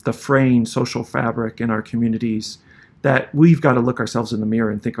fraying social fabric in our communities, that we've got to look ourselves in the mirror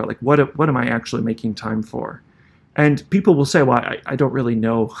and think about, what am I actually making time for? And people will say, well, I don't really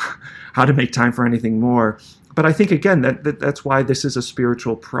know how to make time for anything more. But I think, again, that's why this is a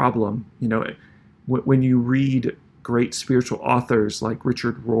spiritual problem. When you read great spiritual authors like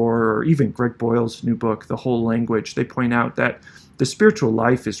Richard Rohr or even Greg Boyle's new book, The Whole Language, they point out that the spiritual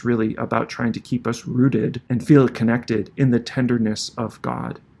life is really about trying to keep us rooted and feel connected in the tenderness of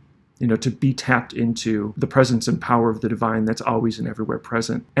God. To be tapped into the presence and power of the divine that's always and everywhere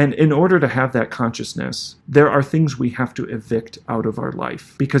present. And in order to have that consciousness, there are things we have to evict out of our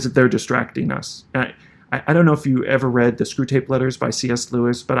life because they're distracting us. I don't know if you ever read the Screwtape Letters by C.S.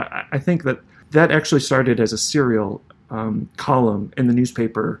 Lewis, but I think that actually started as a serial column in the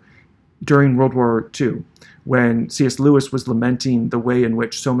newspaper during World War II, when C.S. Lewis was lamenting the way in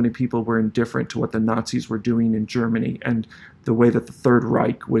which so many people were indifferent to what the Nazis were doing in Germany and the way that the Third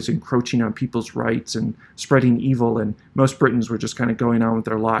Reich was encroaching on people's rights and spreading evil, and most Britons were just kind of going on with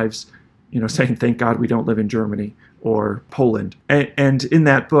their lives, saying, thank God we don't live in Germany or Poland. And in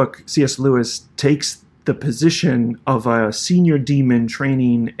that book, C.S. Lewis takes the position of a senior demon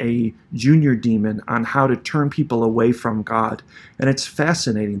training a junior demon on how to turn people away from God. And it's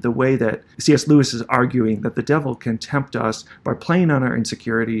fascinating the way that C.S. Lewis is arguing that the devil can tempt us by playing on our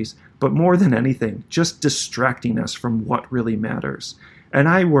insecurities, but more than anything, just distracting us from what really matters. And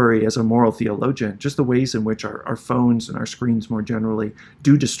I worry, as a moral theologian, just the ways in which our phones and our screens more generally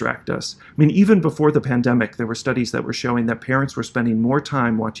do distract us. I mean, even before the pandemic, there were studies that were showing that parents were spending more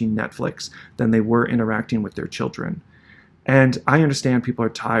time watching Netflix than they were interacting with their children. And I understand people are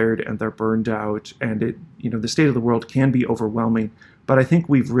tired and they're burned out, and the state of the world can be overwhelming. But I think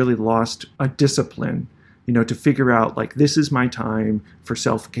we've really lost a discipline, to figure out, like, this is my time for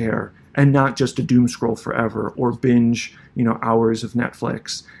self-care, and not just to doom scroll forever or binge, hours of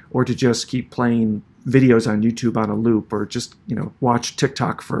Netflix, or to just keep playing videos on YouTube on a loop, or just, watch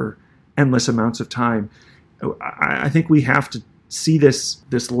TikTok for endless amounts of time. I think we have to see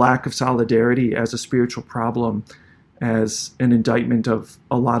this lack of solidarity as a spiritual problem, as an indictment of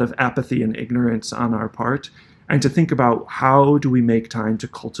a lot of apathy and ignorance on our part, and to think about how do we make time to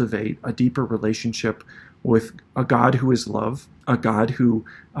cultivate a deeper relationship with a God who is love, a God who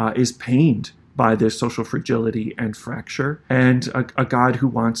is pained by this social fragility and fracture, and a God who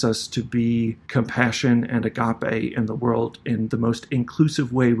wants us to be compassion and agape in the world in the most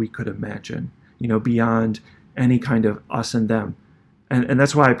inclusive way we could imagine, beyond any kind of us and them. And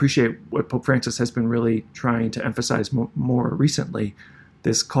that's why I appreciate what Pope Francis has been really trying to emphasize more recently,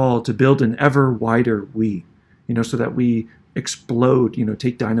 this call to build an ever wider we, so that we explode,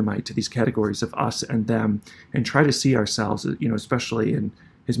 take dynamite to these categories of us and them, and try to see ourselves, especially in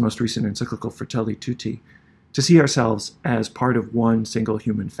his most recent encyclical Fratelli Tutti, to see ourselves as part of one single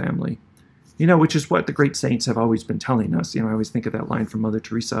human family, which is what the great saints have always been telling us. I always think of that line from Mother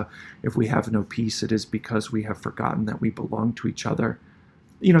Teresa, if we have no peace, it is because we have forgotten that we belong to each other.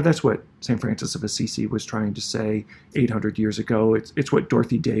 That's what St. Francis of Assisi was trying to say 800 years ago. It's what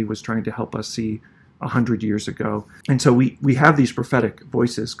Dorothy Day was trying to help us see 100 years ago. And so we have these prophetic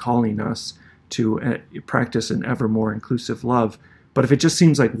voices calling us to practice an ever more inclusive love. But if it just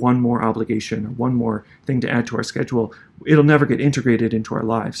seems like one more obligation or one more thing to add to our schedule, it'll never get integrated into our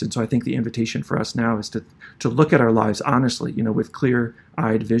lives. And so I think the invitation for us now is to look at our lives honestly, with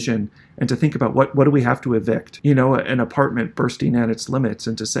clear-eyed vision, and to think about what do we have to evict, an apartment bursting at its limits,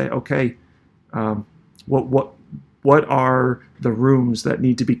 and to say, okay, what are the rooms that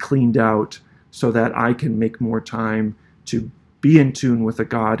need to be cleaned out so that I can make more time to be in tune with a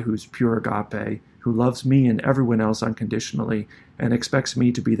God who's pure agape, who loves me and everyone else unconditionally, and expects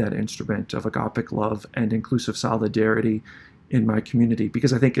me to be that instrument of agapic love and inclusive solidarity in my community.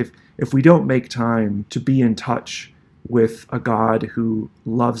 Because I think if we don't make time to be in touch with a God who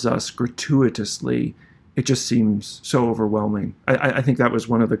loves us gratuitously, it just seems so overwhelming. I think that was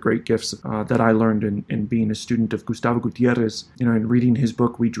one of the great gifts that I learned in being a student of Gustavo Gutierrez, in reading his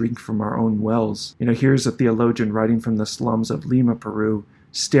book, We Drink from Our Own Wells. Here's a theologian writing from the slums of Lima, Peru,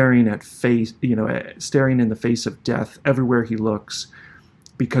 staring in the face of death everywhere he looks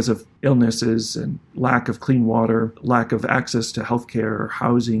because of illnesses and lack of clean water, lack of access to healthcare or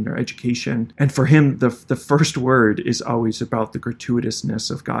housing or education. And for him, the first word is always about the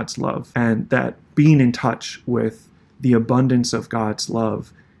gratuitousness of God's love, and that being in touch with the abundance of God's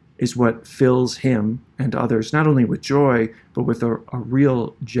love is what fills him and others, not only with joy, but with a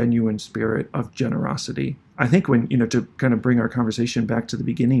real, genuine spirit of generosity. I think when, to kind of bring our conversation back to the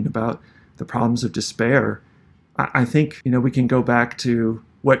beginning about the problems of despair, I think, we can go back to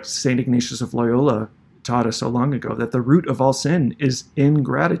what St. Ignatius of Loyola taught us so long ago, that the root of all sin is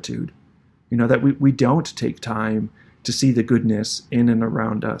ingratitude. That we don't take time to see the goodness in and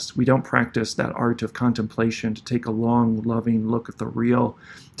around us. We don't practice that art of contemplation, to take a long, loving look at the real,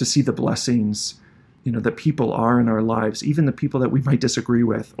 to see the blessings, that people are in our lives, even the people that we might disagree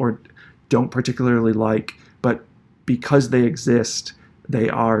with or don't particularly like, but because they exist, they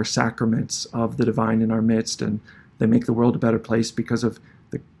are sacraments of the divine in our midst, and they make the world a better place because of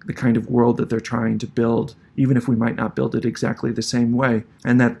the kind of world that they're trying to build, even if we might not build it exactly the same way.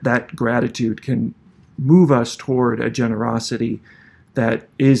 And that gratitude can move us toward a generosity that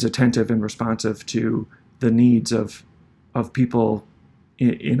is attentive and responsive to the needs of people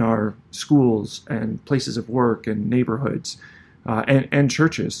in our schools and places of work and neighborhoods and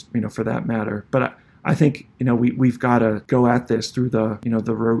churches, for that matter. But I think, we've got to go at this through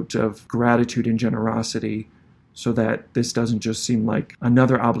the route of gratitude and generosity, so that this doesn't just seem like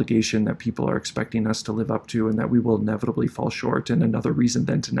another obligation that people are expecting us to live up to, and that we will inevitably fall short, and another reason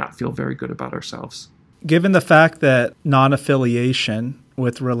then to not feel very good about ourselves. Given the fact that non-affiliation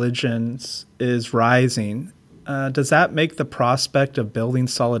with religions is rising, does that make the prospect of building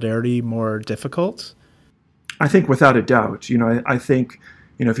solidarity more difficult? I think without a doubt. I think,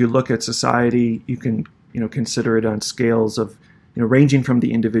 if you look at society, you can, consider it on scales of ranging from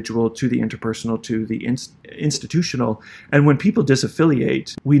the individual to the interpersonal to the institutional. And when people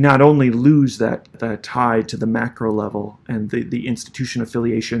disaffiliate, we not only lose that tie to the macro level and the institution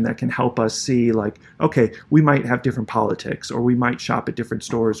affiliation that can help us see, like, okay, we might have different politics, or we might shop at different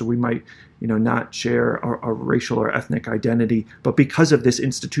stores, or we might not share a racial or ethnic identity, but because of this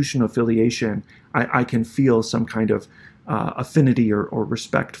institutional affiliation, I can feel some kind of affinity or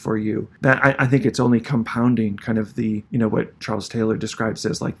respect for you. That I think it's only compounding kind of the, what Charles Taylor describes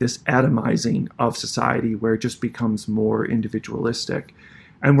as like this atomizing of society, where it just becomes more individualistic.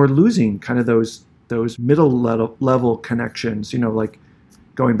 And we're losing kind of those middle level connections, like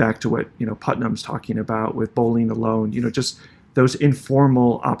going back to what, Putnam's talking about with Bowling Alone, just those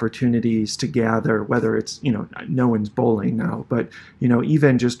informal opportunities to gather, whether it's, no one's bowling now, but,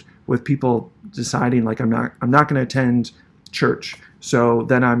 even just with people deciding like, I'm not going to attend church. So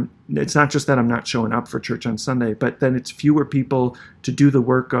then it's not just that I'm not showing up for church on Sunday, but then it's fewer people to do the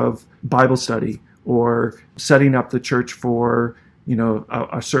work of Bible study or setting up the church for,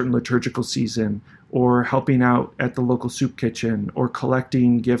 a certain liturgical season, or helping out at the local soup kitchen, or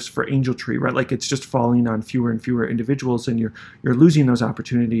collecting gifts for Angel Tree, right? Like it's just falling on fewer and fewer individuals, and you're losing those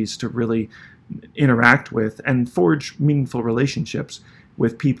opportunities to really interact with and forge meaningful relationships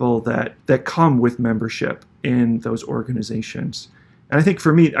with people that come with membership in those organizations. And I think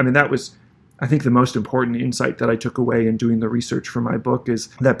for me, that was, I think, the most important insight that I took away in doing the research for my book is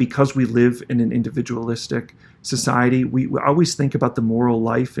that because we live in an individualistic society, we always think about the moral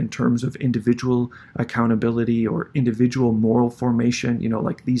life in terms of individual accountability or individual moral formation.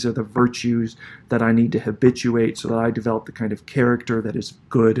 Like these are the virtues that I need to habituate so that I develop the kind of character that is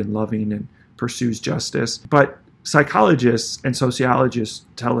good and loving and pursues justice. But psychologists and sociologists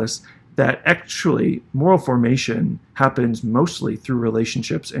tell us that actually moral formation happens mostly through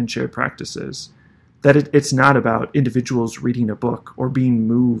relationships and shared practices. That it's not about individuals reading a book or being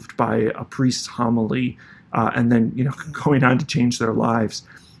moved by a priest's homily and then going on to change their lives.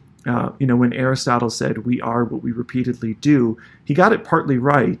 When Aristotle said we are what we repeatedly do, he got it partly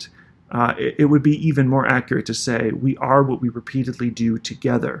right. It would be even more accurate to say we are what we repeatedly do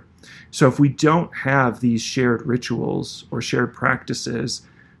together. So if we don't have these shared rituals or shared practices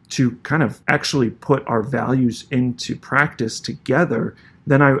to kind of actually put our values into practice together,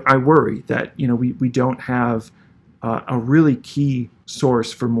 then I worry that we don't have a really key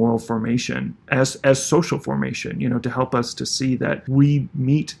source for moral formation as social formation, to help us to see that we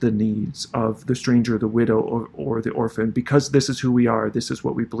meet the needs of the stranger, the widow, or the orphan, because this is who we are, this is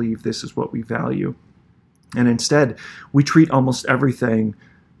what we believe, this is what we value. And instead, we treat almost everything,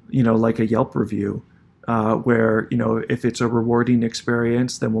 like a Yelp review, where, if it's a rewarding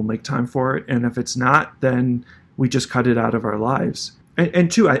experience, then we'll make time for it. And if it's not, then we just cut it out of our lives.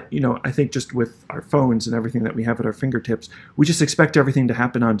 And two, I think just with our phones and everything that we have at our fingertips, we just expect everything to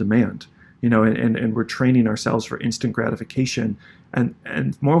happen on demand, and we're training ourselves for instant gratification.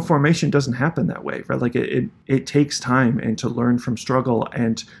 And moral formation doesn't happen that way, right? Like it takes time, and to learn from struggle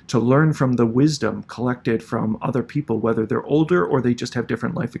and to learn from the wisdom collected from other people, whether they're older or they just have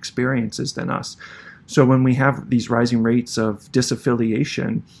different life experiences than us. So when we have these rising rates of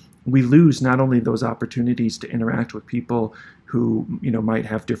disaffiliation, we lose not only those opportunities to interact with people who, might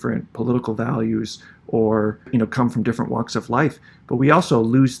have different political values or, come from different walks of life, but we also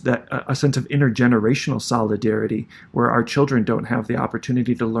lose a sense of intergenerational solidarity, where our children don't have the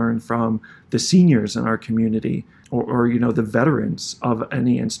opportunity to learn from the seniors in our community or the veterans of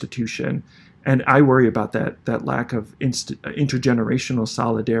any institution. And I worry about that lack of intergenerational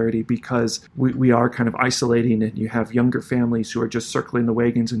solidarity, because we are kind of isolating, and you have younger families who are just circling the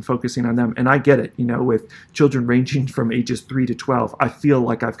wagons and focusing on them. And I get it, with children ranging from ages 3 to 12, I feel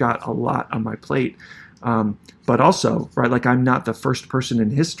like I've got a lot on my plate. But also, right, like I'm not the first person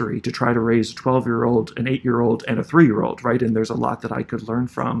in history to try to raise a 12-year-old, an 8-year-old, and a 3-year-old, right? And there's a lot that I could learn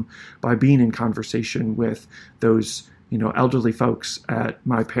from by being in conversation with those elderly folks at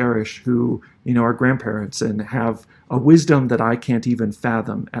my parish who, are grandparents and have a wisdom that I can't even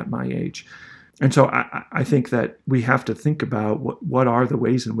fathom at my age. And so I think that we have to think about what are the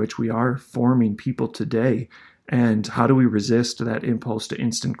ways in which we are forming people today, and how do we resist that impulse to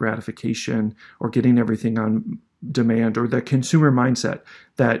instant gratification or getting everything on demand, or the consumer mindset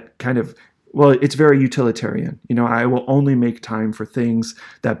that kind of, well, it's very utilitarian. I will only make time for things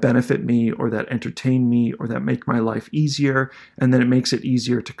that benefit me or that entertain me or that make my life easier. And then it makes it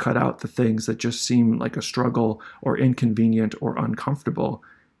easier to cut out the things that just seem like a struggle or inconvenient or uncomfortable.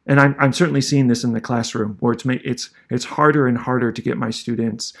 And I'm certainly seeing this in the classroom, where it's harder and harder to get my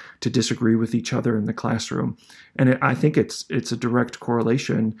students to disagree with each other in the classroom. And I think it's a direct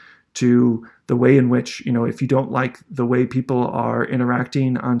correlation to the way in which, if you don't like the way people are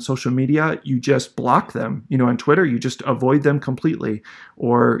interacting on social media, you just block them. On Twitter, you just avoid them completely.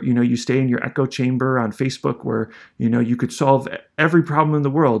 Or, you stay in your echo chamber on Facebook where, you could solve every problem in the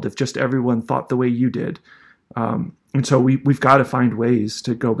world if just everyone thought the way you did. And so we've got to find ways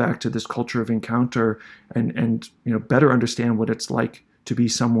to go back to this culture of encounter and better understand what it's like to be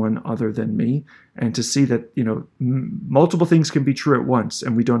someone other than me, and to see that, multiple things can be true at once,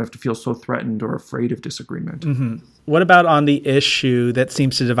 and we don't have to feel so threatened or afraid of disagreement. Mm-hmm. What about on the issue that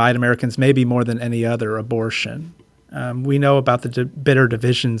seems to divide Americans maybe more than any other, abortion? We know about the bitter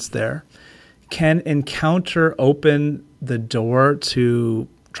divisions there. Can encounter open the door to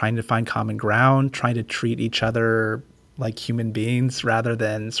trying to find common ground, trying to treat each other like human beings rather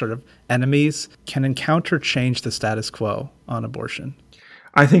than sort of enemies? Can encounter change the status quo on abortion?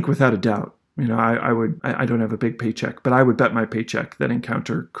 I think without a doubt. I don't have a big paycheck, but I would bet my paycheck that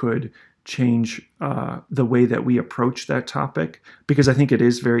encounter could change the way that we approach that topic, because I think it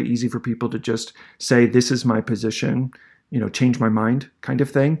is very easy for people to just say, this is my position, change my mind kind of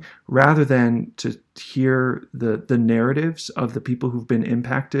thing, rather than to hear the narratives of the people who've been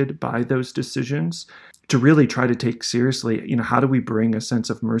impacted by those decisions, to really try to take seriously, how do we bring a sense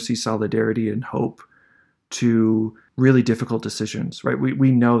of mercy, solidarity, and hope to really difficult decisions, right? We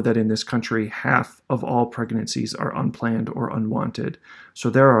know that in this country, half of all pregnancies are unplanned or unwanted. So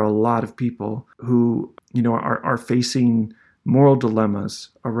there are a lot of people who, are facing moral dilemmas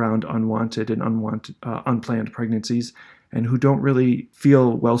around unwanted and unplanned pregnancies, and who don't really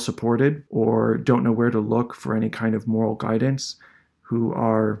feel well supported or don't know where to look for any kind of moral guidance, who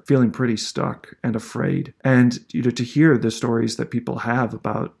are feeling pretty stuck and afraid. And to hear the stories that people have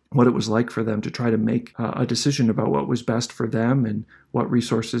about what it was like for them to try to make a decision about what was best for them and what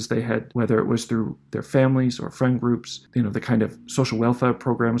resources they had, whether it was through their families or friend groups, the kind of social welfare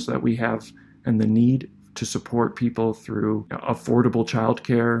programs that we have, and the need to support people through affordable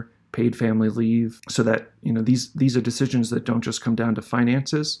childcare, paid family leave, so that these are decisions that don't just come down to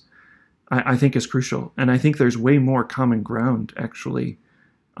finances, I think is crucial. And I think there's way more common ground, actually,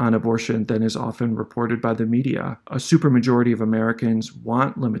 on abortion than is often reported by the media. A supermajority of Americans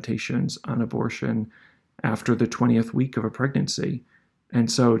want limitations on abortion after the 20th week of a pregnancy.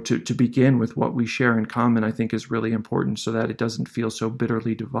 And so to begin with what we share in common, I think, is really important, so that it doesn't feel so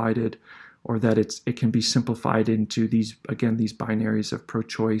bitterly divided, or that it can be simplified into these binaries of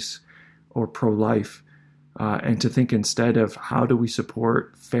pro-choice or pro-life. And to think instead of how do we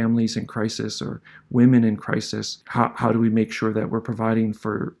support families in crisis or women in crisis, how do we make sure that we're providing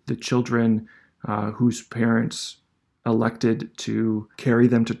for the children whose parents elected to carry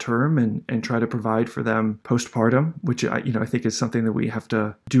them to term and try to provide for them postpartum, which I think is something that we have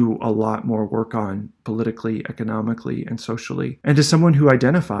to do a lot more work on politically, economically, and socially. And as someone who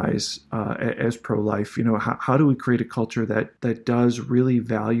identifies as pro-life, how do we create a culture that does really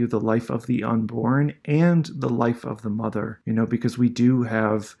value the life of the unborn and the life of the mother, because we do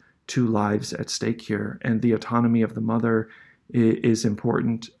have two lives at stake here, and the autonomy of the mother is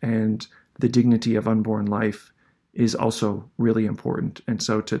important, and the dignity of unborn life is also really important. And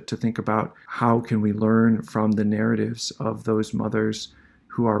so to think about how can we learn from the narratives of those mothers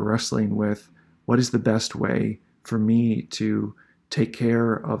who are wrestling with what is the best way for me to take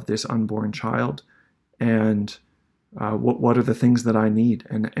care of this unborn child, and what are the things that I need,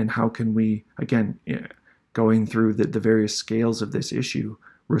 and how can we, again, going through the various scales of this issue,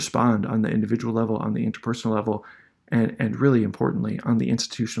 respond on the individual level, on the interpersonal level, and really importantly, on the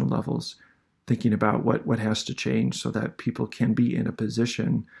institutional levels, thinking about what has to change so that people can be in a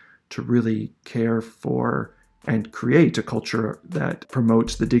position to really care for and create a culture that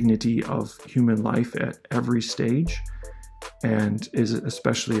promotes the dignity of human life at every stage, and is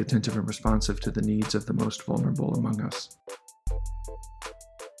especially attentive and responsive to the needs of the most vulnerable among us.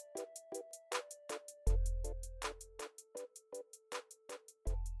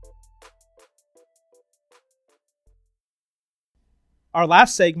 Our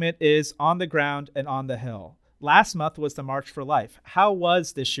last segment is On the Ground and on the Hill. Last month was the March for Life. How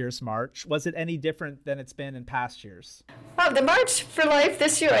was this year's march? Was it any different than it's been in past years? Well, the March for Life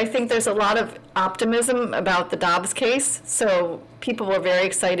this year, I think there's a lot of optimism about the Dobbs case. So people were very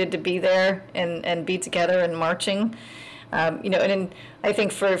excited to be there and be together and marching. And I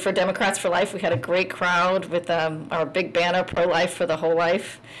think for Democrats for Life, we had a great crowd with our big banner, Pro-Life for the Whole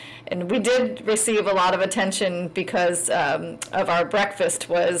Life. And we did receive a lot of attention because of our breakfast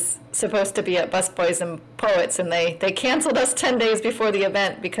was supposed to be at Busboys and Poets, and they canceled us 10 days before the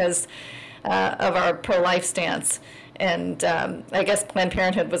event because of our pro-life stance. And I guess Planned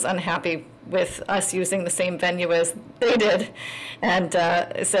Parenthood was unhappy with us using the same venue as they did, and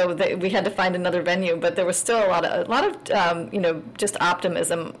so we had to find another venue. But there was still a lot of just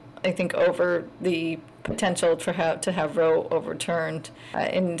optimism, I think, over the potential to have Roe overturned.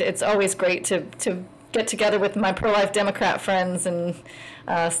 And it's always great to get together with my pro-life Democrat friends and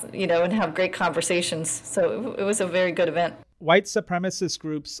and have great conversations. So it was a very good event. White supremacist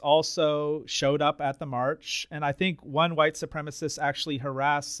groups also showed up at the march, and I think one white supremacist actually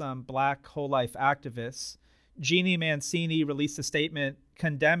harassed some Black whole-life activists. Jeannie Mancini released a statement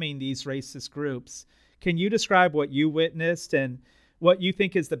condemning these racist groups. Can you describe what you witnessed and what you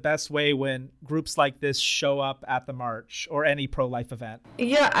think is the best way when groups like this show up at the march or any pro-life event?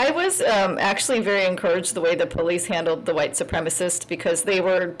 Yeah, I was actually very encouraged the way the police handled the white supremacists, because they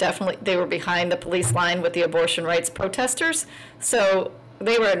were behind the police line with the abortion rights protesters. So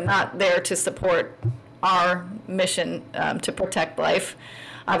they were not there to support our mission to protect life.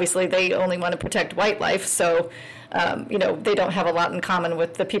 Obviously, they only want to protect white life, so they don't have a lot in common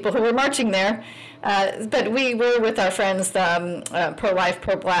with the people who were marching there. But we were with our friends, pro-life,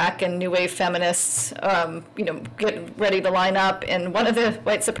 pro-black, and new wave feminists, getting ready to line up. And one of the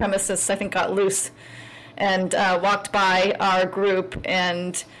white supremacists, I think, got loose and walked by our group.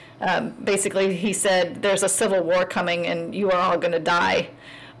 And basically he said, "There's a civil war coming and you are all going to die,"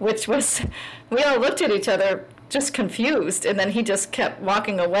 which was, we all looked at each other just confused, and then he just kept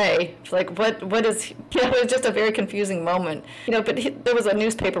walking away. Like, what is, it was just a very confusing moment. But there was a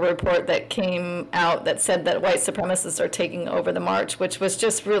newspaper report that came out that said that white supremacists are taking over the march, which was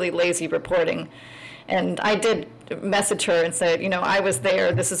just really lazy reporting. And I did message her and said, I was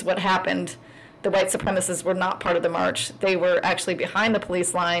there, this is what happened. The white supremacists were not part of the march. They were actually behind the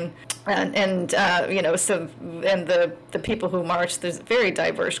police line, and the people who marched, there's a very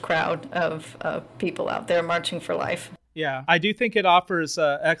diverse crowd of people out there marching for life. Yeah, I do think it offers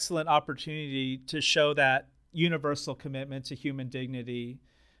an excellent opportunity to show that universal commitment to human dignity.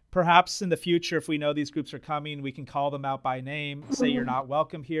 Perhaps in the future, if we know these groups are coming, we can call them out by name, say you're not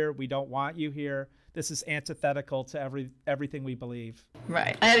welcome here, we don't want you here. This is antithetical to everything we believe.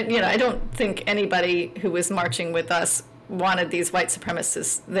 Right. I don't think anybody who was marching with us wanted these white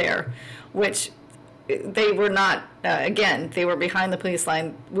supremacists there, which they were not. Again, they were behind the police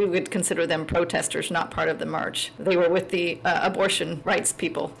line. We would consider them protesters, not part of the march. They were with the abortion rights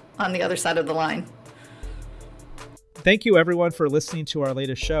people on the other side of the line. Thank you, everyone, for listening to our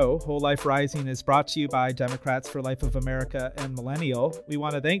latest show. Whole Life Rising is brought to you by Democrats for Life of America and Millennial. We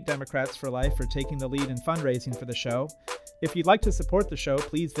want to thank Democrats for Life for taking the lead in fundraising for the show. If you'd like to support the show,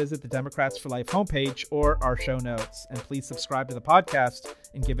 please visit the Democrats for Life homepage or our show notes. And please subscribe to the podcast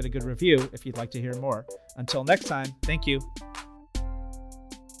and give it a good review if you'd like to hear more. Until next time, thank you.